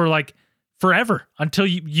for like forever until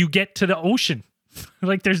you get to the ocean.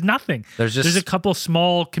 Like there's nothing. There's a couple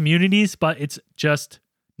small communities, but it's just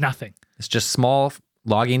nothing. It's just small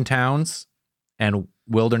logging towns and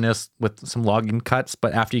wilderness with some logging cuts.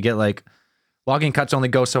 But after you get like, logging cuts only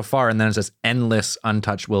go so far, and then it's just endless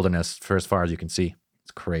untouched wilderness for as far as you can see.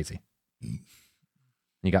 It's crazy.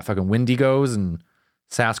 You got fucking Wendigos and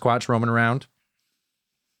Sasquatch roaming around.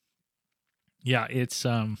 Yeah, it's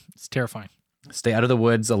terrifying. Stay out of the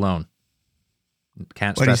woods alone.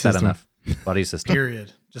 Can't Buddy stress that system. enough. Buddy system.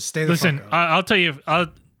 Period. Just stay the Listen, fuck out. I'll tell you,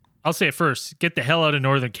 I'll say it first. Get the hell out of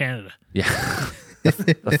northern Canada. Yeah.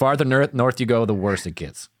 The farther north you go, the worse it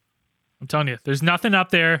gets. I'm telling you, there's nothing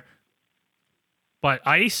up there but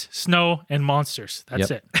ice, snow, and monsters.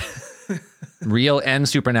 That's Yep. it. Real and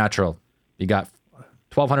supernatural. You got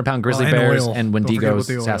 1,200-pound grizzly and bears oil. and Don't forget about Wendigos,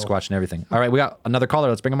 the oil. Sasquatch, and everything. All right, we got another caller.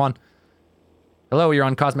 Let's bring him on. Hello, you're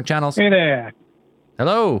on Cosmic Channels. Hey there.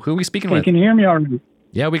 Hello, who are we speaking Hey, with? can you hear me already?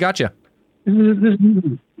 Yeah, we got you.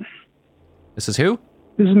 This is who?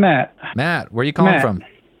 This is Matt. Matt, where are you calling Matt. from?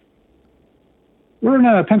 We're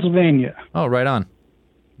in Pennsylvania. Oh, right on.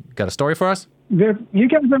 Got a story for us? You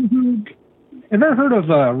guys ever heard of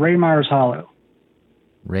Ray Myers Hollow?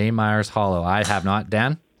 Ray Myers Hollow. I have not.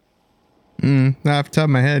 Dan? Not off the top of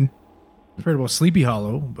my head. I've heard about Sleepy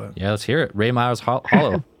Hollow, but Yeah, let's hear it. Ray Myers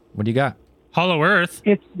Hollow. What do you got? Hollow Earth.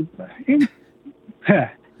 It's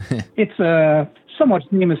a somewhat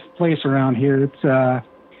famous place around here. It's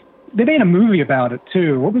they made a movie about it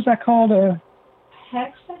too. What was that called?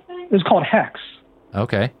 Hex, I think. It was called Hex.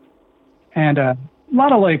 Okay. And a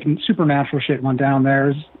lot of like supernatural shit went down there.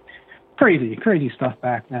 It was crazy stuff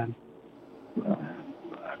back then. A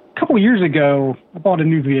couple of years ago, I bought a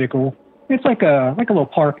new vehicle. It's like a little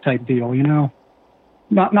park type deal, you know.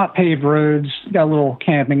 Not paved roads. Got a little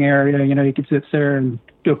camping area, you know. You can sit there and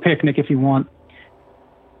do a picnic if you want.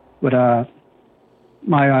 But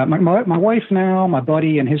my wife now, my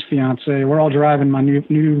buddy and his fiance, we're all driving my new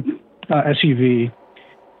SUV,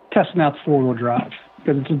 testing out the 4-wheel drive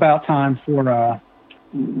because it's about time for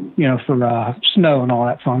snow and all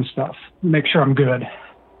that fun stuff. Make sure I'm good.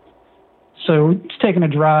 So it's taking a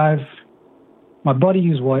drive. My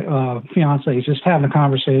buddy's fiance is just having a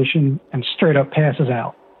conversation and straight up passes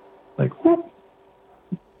out. Like, whoop.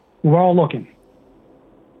 We're all looking.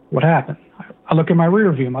 What happened? I look in my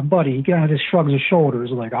rear view. My buddy, he kind of just shrugs his shoulders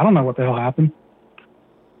like, I don't know what the hell happened.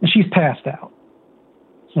 And she's passed out.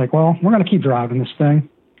 It's like, well, we're going to keep driving this thing.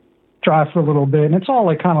 Drive for a little bit. And it's all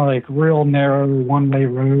like kind of like real narrow one-way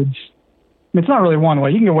roads. it's not really one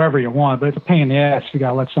way. You can go wherever you want, but it's a pain in the ass. You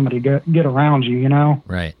gotta let somebody get around you, you know?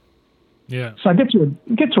 Right. Yeah. So I get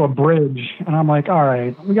to a bridge, and I'm like, all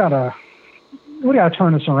right, we gotta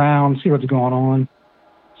turn this around, see what's going on.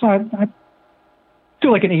 So I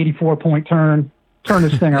do like an 84-point turn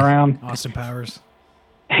this thing around. Austin Powers.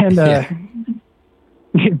 And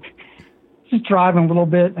just driving a little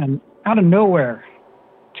bit, and out of nowhere,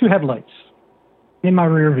 2 headlights in my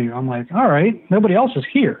rear view. I'm like, all right, nobody else is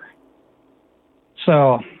here. So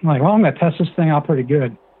I'm like, well, I'm going to test this thing out pretty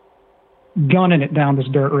good. Gunning it down this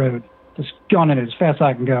dirt road. Just gunning it as fast as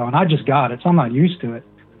I can go. And I just got it, so I'm not used to it.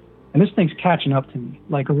 And this thing's catching up to me,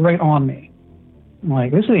 like right on me. I'm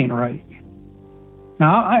like, this ain't right.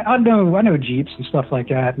 Now, I know Jeeps and stuff like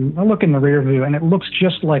that, and I look in the rear view, and it looks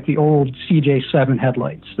just like the old CJ7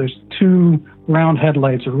 headlights. There's 2 round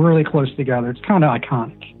headlights are really close together. It's kind of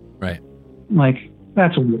iconic. Right. Like,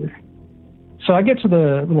 that's weird. So I get to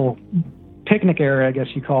the little picnic area, I guess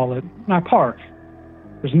you call it, and I park.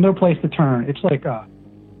 There's no place to turn. It's like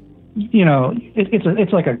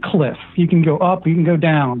it's like a cliff. You can go up, you can go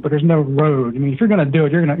down, but there's no road. I mean, if you're going to do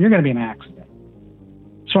it, you're going to be in an accident.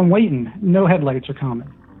 So I'm waiting. No headlights are coming.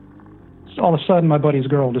 So all of a sudden, my buddy's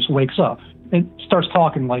girl just wakes up and starts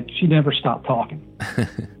talking like she never stopped talking.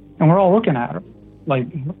 And we're all looking at her like,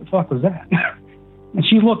 what the fuck was that? And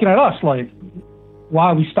she's looking at us like,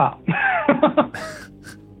 why we stopped?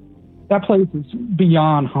 That place is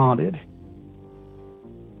beyond haunted.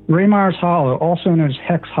 Ray Myers Hollow, also known as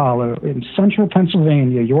Hex Hollow, in central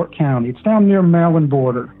Pennsylvania, York County. It's down near Maryland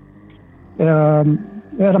border.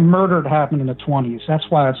 They had a murder that happened in the 1920s. That's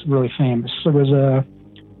why it's really famous. There was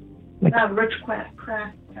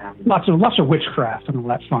witchcraft. Lots of witchcraft and all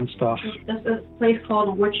that fun stuff. There's a place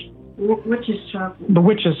called Witch's Circle. The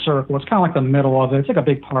Witch's Circle. It's kind of like the middle of it. It's like a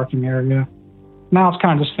big parking area. Now it's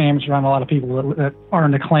kind of just famous around a lot of people that are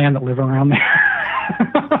in the clan that live around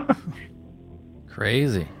there.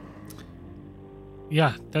 Crazy.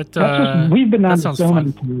 Yeah, we've been down that to sounds so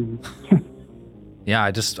many fun. places. Yeah,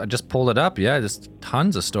 I just pulled it up. Yeah, just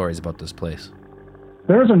tons of stories about this place.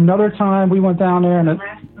 There's another time we went down there, and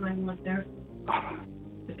Last time I went there.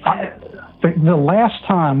 the last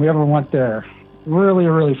time we ever went there really,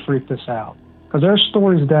 really freaked us out. Because there's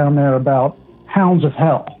stories down there about hounds of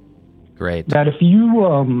hell. Great. That if you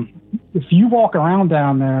walk around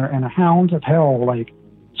down there and a hound of hell like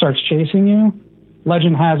starts chasing you,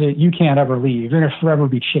 legend has it you can't ever leave. You're gonna forever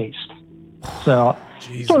be chased. So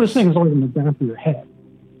sort of this thing is always in the back of your head.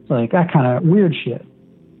 It's like that kind of weird shit.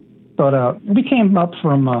 But we came up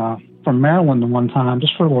from Maryland one time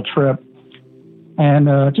just for a little trip,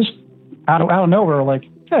 and just out of nowhere, like,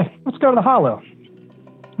 hey, let's go to the Hollow.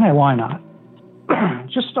 Hey, why not?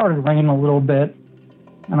 Just started raining a little bit,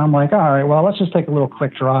 and I'm like, all right, well, let's just take a little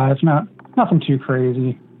quick drive. Nothing too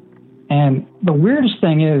crazy. And the weirdest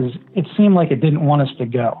thing is, it seemed like it didn't want us to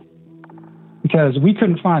go because we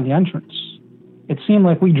couldn't find the entrance. It seemed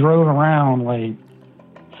like we drove around like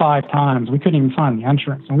 5 times. We couldn't even find the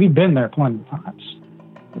entrance, and we've been there plenty of times.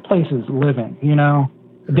 The place is living, you know?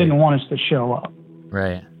 It didn't want us to show up.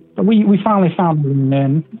 Right. But we finally found the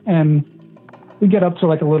in, and we get up to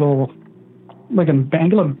like a little, like an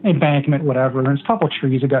embankment, whatever, and there's a couple of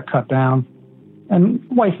trees that got cut down. And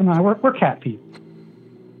wife and I, we're cat people.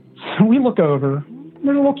 So we look over,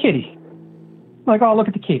 there's a little kitty. Like, oh, look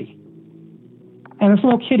at the kitty. And this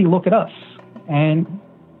little kitty look at us. And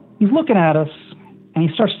he's looking at us, and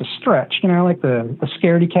he starts to stretch, you know, like the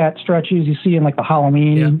scaredy cat stretches you see in like the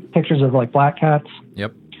Halloween pictures of like black cats.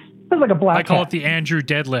 Yep. It's like a black I call cat. it the Andrew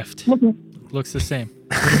deadlift. Looks the same.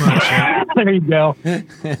 Pretty much. Yeah. There you go.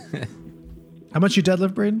 How much you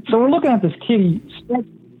deadlift, Braden? So we're looking at this kitty.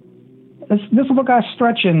 This little guy's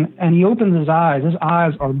stretching, and he opens his eyes. His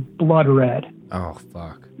eyes are blood red. Oh,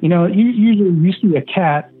 fuck. You know, usually you see a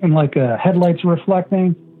cat and like headlights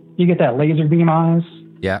reflecting. You get that laser beam eyes.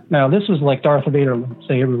 Yeah. No, this was like Darth Vader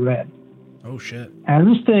lightsaber red. Oh, shit. And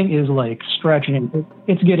this thing is like stretching.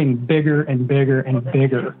 It's getting bigger and bigger and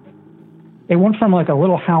bigger. It went from like a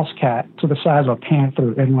little house cat to the size of a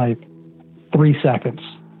panther in like 3 seconds.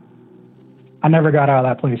 I never got out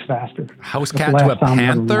of that place faster. House cat to a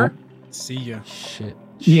panther? See ya. Shit.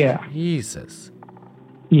 Yeah. Jesus.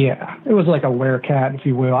 Yeah. It was like a werecat, if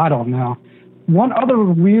you will. I don't know. One other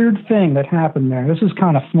weird thing that happened there, this is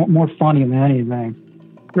kind of more funny than anything.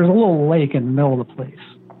 There's a little lake in the middle of the place.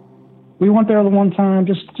 We went there the one time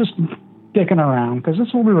just dicking around because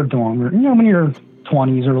that's what we were doing. You know, when you're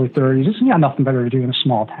 20s, early 30s, you got nothing better to do in a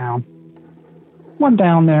small town. Went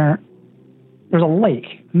down there. There's a lake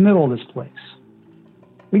in the middle of this place.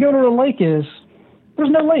 We go to where the lake is.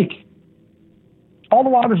 There's no lake. All the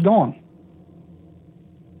water's gone.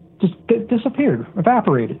 just disappeared,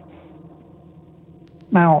 evaporated.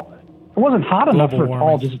 Now, it wasn't hot enough for it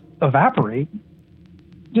all just evaporate.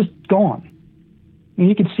 Just gone. And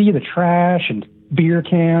you could see the trash and beer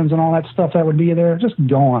cans and all that stuff that would be there, just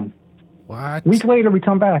gone. What? A week later, we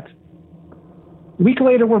come back. A week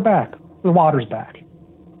later, we're back. The water's back.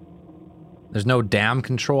 There's no dam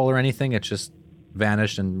control or anything. It just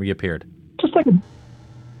vanished and reappeared. Just like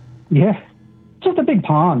just a big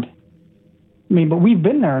pond. I mean, but we've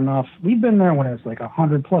been there enough. We've been there when it's like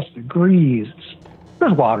 100+ degrees.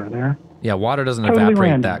 There's water there. Yeah, water doesn't Totally evaporate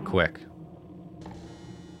random. that quick.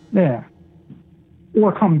 Yeah.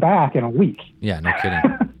 Or come back in a week. Yeah, no kidding.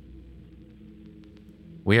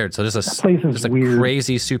 Weird. So That place is just a weird.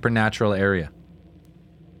 crazy supernatural area.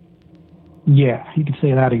 Yeah, you could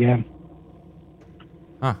say that again.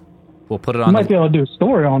 Huh. We'll put it You on. might be able to do a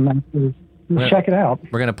story on that. Yeah. Check it out.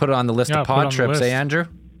 We're gonna put it on the list Yeah, of put it on pod the trips, list. Andrew?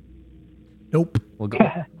 Nope. We'll go.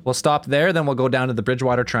 We'll stop there, then we'll go down to the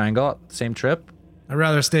Bridgewater Triangle. Same trip. I'd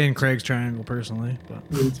rather stay in Craig's Triangle personally, but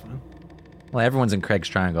it's fine. Well, everyone's in Craig's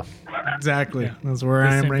Triangle. Exactly. That's where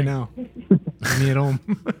I am same right thing. now. Me at home.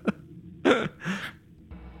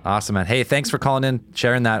 Awesome, man. Hey, thanks for calling in,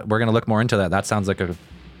 sharing that. We're gonna look more into that. That sounds like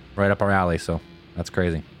right up our alley. So that's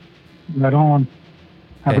crazy. Right on.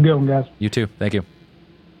 Have a Okay. good one, guys. You too. Thank you.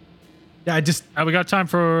 Yeah, we got time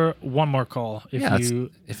for one more call. If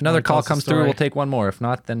if another wanna tell call us a comes through, story. we'll take one more. If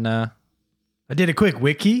not, then I did a quick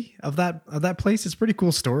wiki of that place. It's a pretty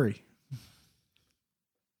cool story.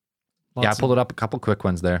 yeah, I pulled it up a couple quick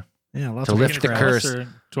ones there. Yeah, lots To of lift the crap. curse. Or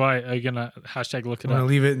are you gonna hashtag look it I'm gonna up?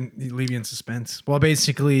 leave you in suspense. Well,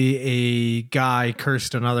 basically, a guy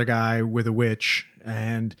cursed another guy with a witch,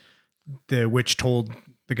 and the witch told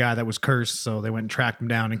the guy that was cursed, so they went and tracked him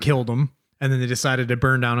down and killed him. And then they decided to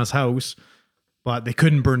burn down his house, but they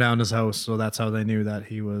couldn't burn down his house, so that's how they knew that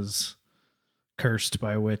he was cursed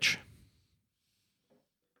by a witch.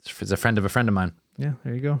 It's a friend of mine. Yeah,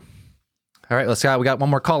 there you go. All right, let's go. We got one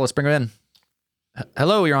more call. Let's bring her in.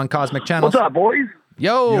 Hello, you're on Cosmic Channels. What's up, boys?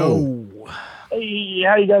 Yo. Hey,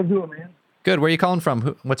 how you guys doing, man? Good. Where are you calling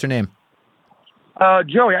from? What's your name?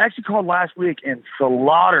 Joey, I actually called last week and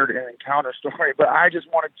slaughtered an encounter story, but I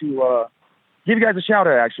just wanted to give you guys a shout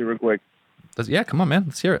out, actually, real quick. Yeah, come on, man.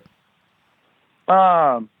 Let's hear it.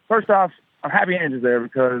 First off, I'm happy Andrew's there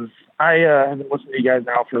because I have been listening to you guys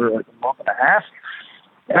now for like a month and a half,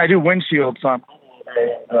 and I do windshield, so I'm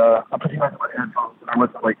putting on my headphones, and I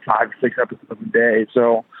listen to like 5 or 6 episodes a day,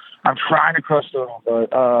 so I'm trying to crush through them,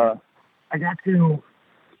 but I got to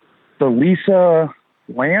the Lisa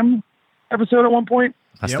Lamb episode at one point.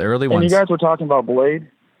 That's the early and ones. you guys were talking about Blade.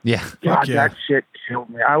 Yeah. God, that shit killed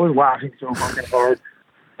me. I was laughing so fucking hard.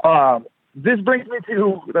 This brings me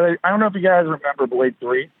to, I don't know if you guys remember Blade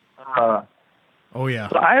 3. Oh, yeah.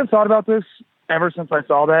 So I have thought about this ever since I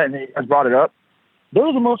saw that and you guys brought it up. There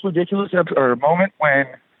was the most ridiculous moment when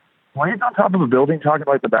Blade's on top of a building talking to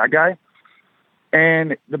like the bad guy,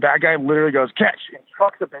 and the bad guy literally goes, catch, and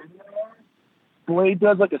chucks the baby in the air. Blade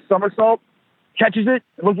does like a somersault, catches it,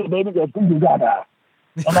 looks at the baby and goes, boo gaga.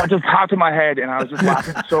 And that just popped in my head, and I was just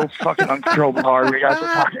laughing so fucking uncontrollable hard when you guys were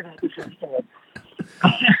talking about this shit.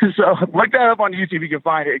 So look that up on YouTube. You can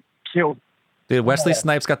find it. It killed. Dude, Wesley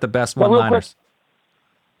Snipes got the best Well, real one-liners.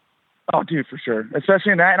 Oh, dude, for sure.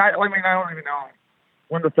 Especially in that. And I don't even know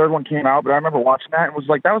when the third one came out, but I remember watching that and was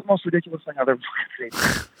like, that was the most ridiculous thing I've ever seen.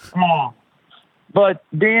 But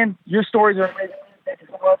Dan, your stories are amazing. Thank you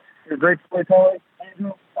so much. You're a great storyteller.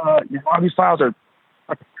 Andrew, your hobbies files are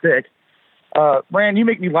thick. Rand, you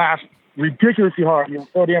make me laugh ridiculously hard. You're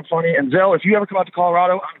so damn funny. And Zell, if you ever come out to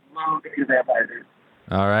Colorado, I'm going to be a vampire, dude.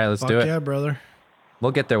 All right, let's do it. Yeah, brother.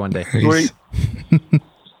 We'll get there one day. Sweet.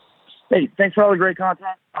 Hey, thanks for all the great content.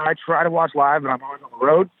 I try to watch live, and I'm always on the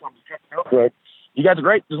road, so I'm just checking out. But you guys are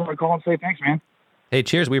great. Just want to call and say thanks, man. Hey,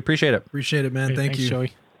 cheers. We appreciate it. Appreciate it, man. Hey, Thank thanks, you.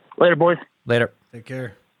 Joey. Later, boys. Later. Take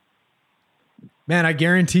care. Man, I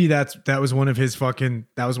guarantee that was one of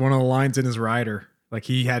the lines in his rider. Like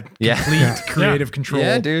he had complete creative control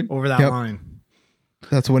over that line.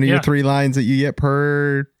 That's one of your 3 lines that you get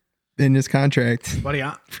per in this contract. Buddy,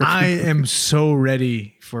 I am so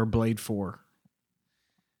ready for Blade 4.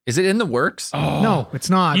 Is it in the works? No, it's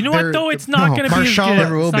not. You know what, though? It's not going to be as good.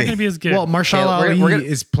 It's not going to be as good. Well, Marshall Ali we're gonna-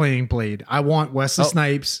 is playing Blade. I want Wesley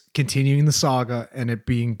Snipes continuing the saga and it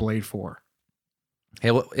being Blade 4. Hey,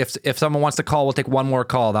 well, if someone wants to call, we'll take one more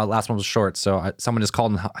call. That last one was short, so someone just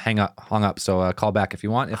called and hung up. So call back if you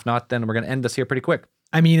want. If not, then we're going to end this here pretty quick.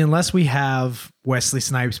 I mean, unless we have Wesley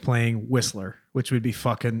Snipes playing Whistler, which would be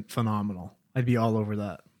fucking phenomenal. I'd be all over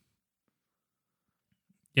that.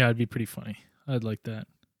 Yeah, it'd be pretty funny. I'd like that.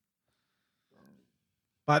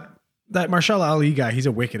 But that Marshall Ali guy, he's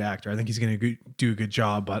a wicked actor. I think he's going to do a good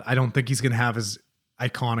job, but I don't think he's going to have as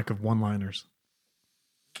iconic of one-liners.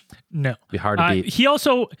 No. Be hard to beat. He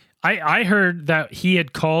also, I heard that he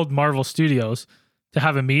had called Marvel Studios to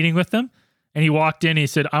have a meeting with them, and he walked in and he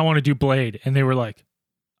said, I want to do Blade. And they were like,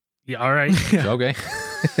 yeah, all right. Okay.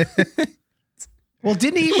 Well,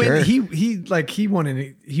 didn't he win? He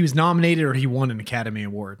won he was nominated or he won an Academy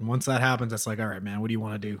Award. And once that happens, that's like, all right, man, what do you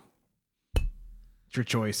want to do? It's your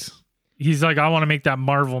choice. He's like, I want to make that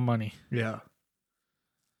Marvel money. Yeah.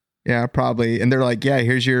 Yeah, probably. And they're like, yeah,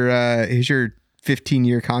 here's your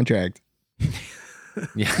 15-year contract.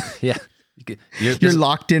 Yeah. You're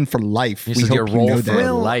locked in for life. This is your role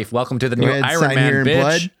for life. Welcome to the new Iron Man, bitch.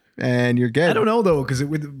 Blood, and you're good. I don't know though, because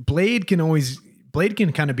with Blade can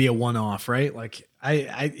kind of be a one-off, right? Like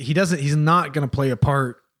he's not going to play a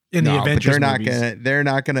part in the Avengers movies. They're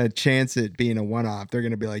not gonna chance it being a one-off. They're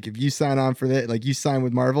gonna be like, if you sign on for that, like you sign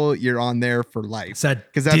with Marvel, you're on there for life.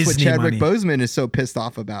 Because that's what Chadwick Boseman is so pissed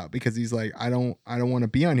off about, because he's like, I don't want to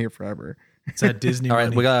be on here forever. It's that Disney. All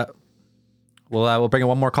right, we'll bring in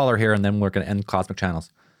one more caller here, and then we're gonna end Cosmic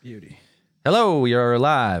Channels. Beauty. Hello, you're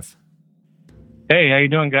live. Hey, how you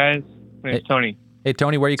doing, guys? My name's Tony. Hey,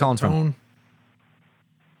 Tony, where are you calling from?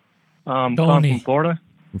 Calling from Florida.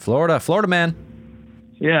 From Florida, man.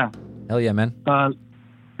 Yeah. Hell yeah, man.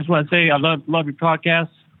 Just want to say I love your podcast.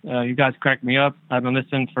 You guys crack me up. I've been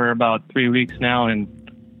listening for about 3 weeks now, and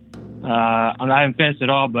I haven't finished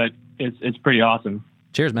it all, but it's pretty awesome.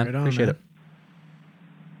 Cheers, man. Appreciate it.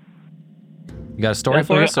 You got a story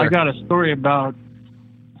for us? I got a story about.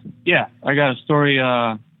 Yeah, I got a story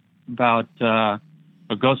about a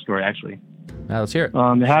ghost story, actually. Let's hear it.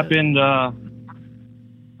 It happened.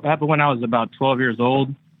 It happened when I was about 12 years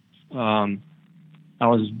old. I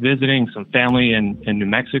was visiting some family in New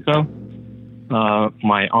Mexico.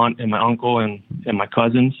 My aunt and my uncle and my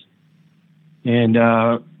cousins, and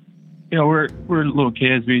we're little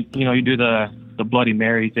kids. You do the Bloody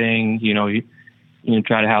Mary thing. You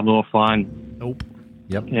try to have a little fun. Nope.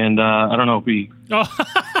 Yep. And I don't know if we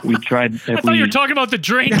tried. I thought you were talking about the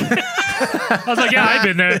drink. I was like, yeah, I've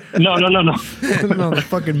been there. No. No, the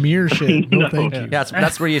fucking mirror shit. No, thank you. Yeah,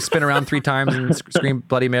 that's where you spin around 3 times and scream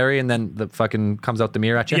Bloody Mary, and then the fucking comes out the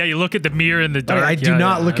mirror at you. Yeah, you look at the mirror in the dark. I do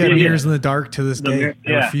not look at mirrors in the dark to this day.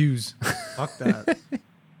 I refuse. Fuck that.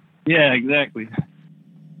 Yeah, exactly.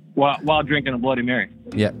 While drinking a Bloody Mary.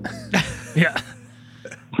 Yeah. Yeah.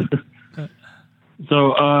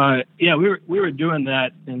 So we were doing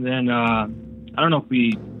that, and then I don't know if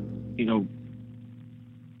we,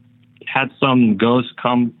 had some ghost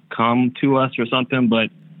come to us or something, but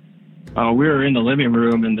we were in the living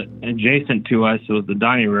room, and adjacent to us was the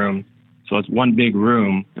dining room. So it's one big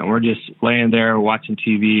room, and we're just laying there watching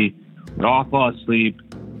TV. We all fall asleep,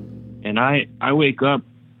 and I wake up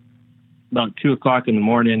about 2:00 in the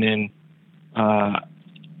morning, and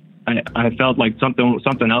I felt like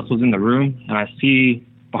something else was in the room, and I see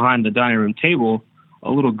behind the dining room table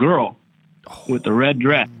a little girl with a red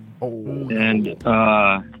dress, and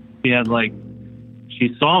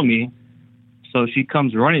she saw me, so she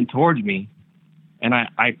comes running towards me, and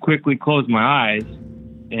I quickly closed my eyes,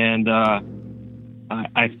 and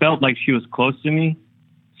I felt like she was close to me,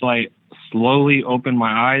 so I slowly opened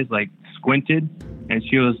my eyes, like squinted, and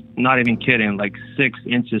she was not even kidding, like 6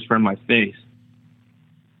 inches from my face.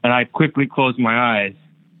 And I quickly closed my eyes,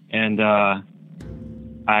 and I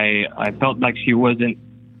felt like she wasn't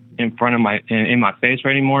in front of in my face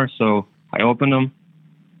anymore. So I opened them,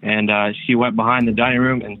 and she went behind the dining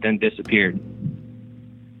room and then disappeared.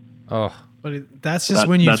 Oh, but that's just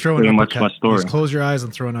when you throw an uppercut. Much my story. Just close your eyes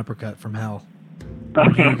and throw an uppercut from hell.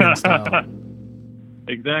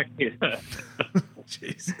 Exactly.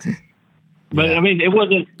 Jesus. But I mean, it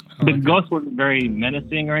wasn't. The ghost wasn't very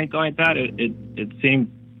menacing or anything like that. It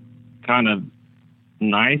seemed kind of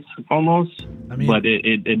nice almost, but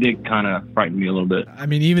it did kind of frighten me a little bit. I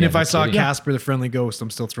mean, even if I saw Casper the Friendly Ghost, I'm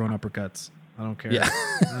still throwing uppercuts. I don't care. Yeah.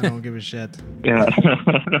 I don't give a shit. Yeah.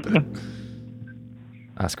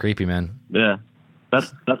 That's creepy, man. Yeah.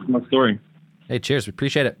 That's my story. Hey, cheers. We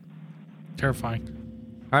appreciate it. Terrifying.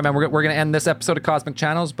 All right, man. We're going to end this episode of Cosmic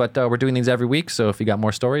Channels, but we're doing these every week, so if you got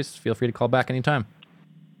more stories, feel free to call back anytime.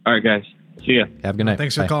 All right, guys. See ya. Have a good night.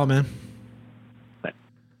 Thanks for the call, man. Bye.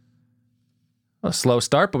 A slow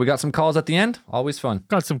start, but we got some calls at the end. Always fun.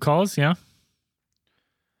 Got some calls, yeah.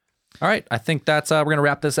 All right, I think that's we're gonna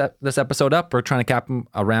wrap this episode up. We're trying to cap them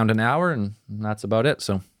around an hour, and that's about it.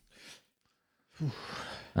 So,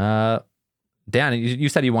 Dan, you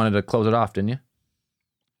said you wanted to close it off, didn't you?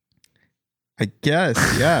 I guess,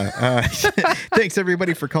 yeah. Thanks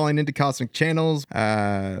everybody for calling into Cosmic Channels. We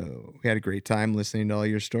had a great time listening to all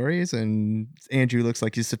your stories, and Andrew looks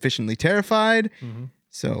like he's sufficiently terrified. Mm-hmm.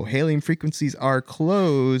 So hailing frequencies are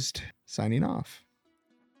closed. Signing off.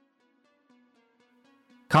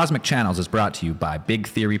 Cosmic Channels is brought to you by Big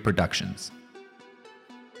Theory Productions.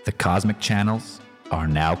 The Cosmic Channels are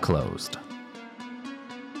now closed.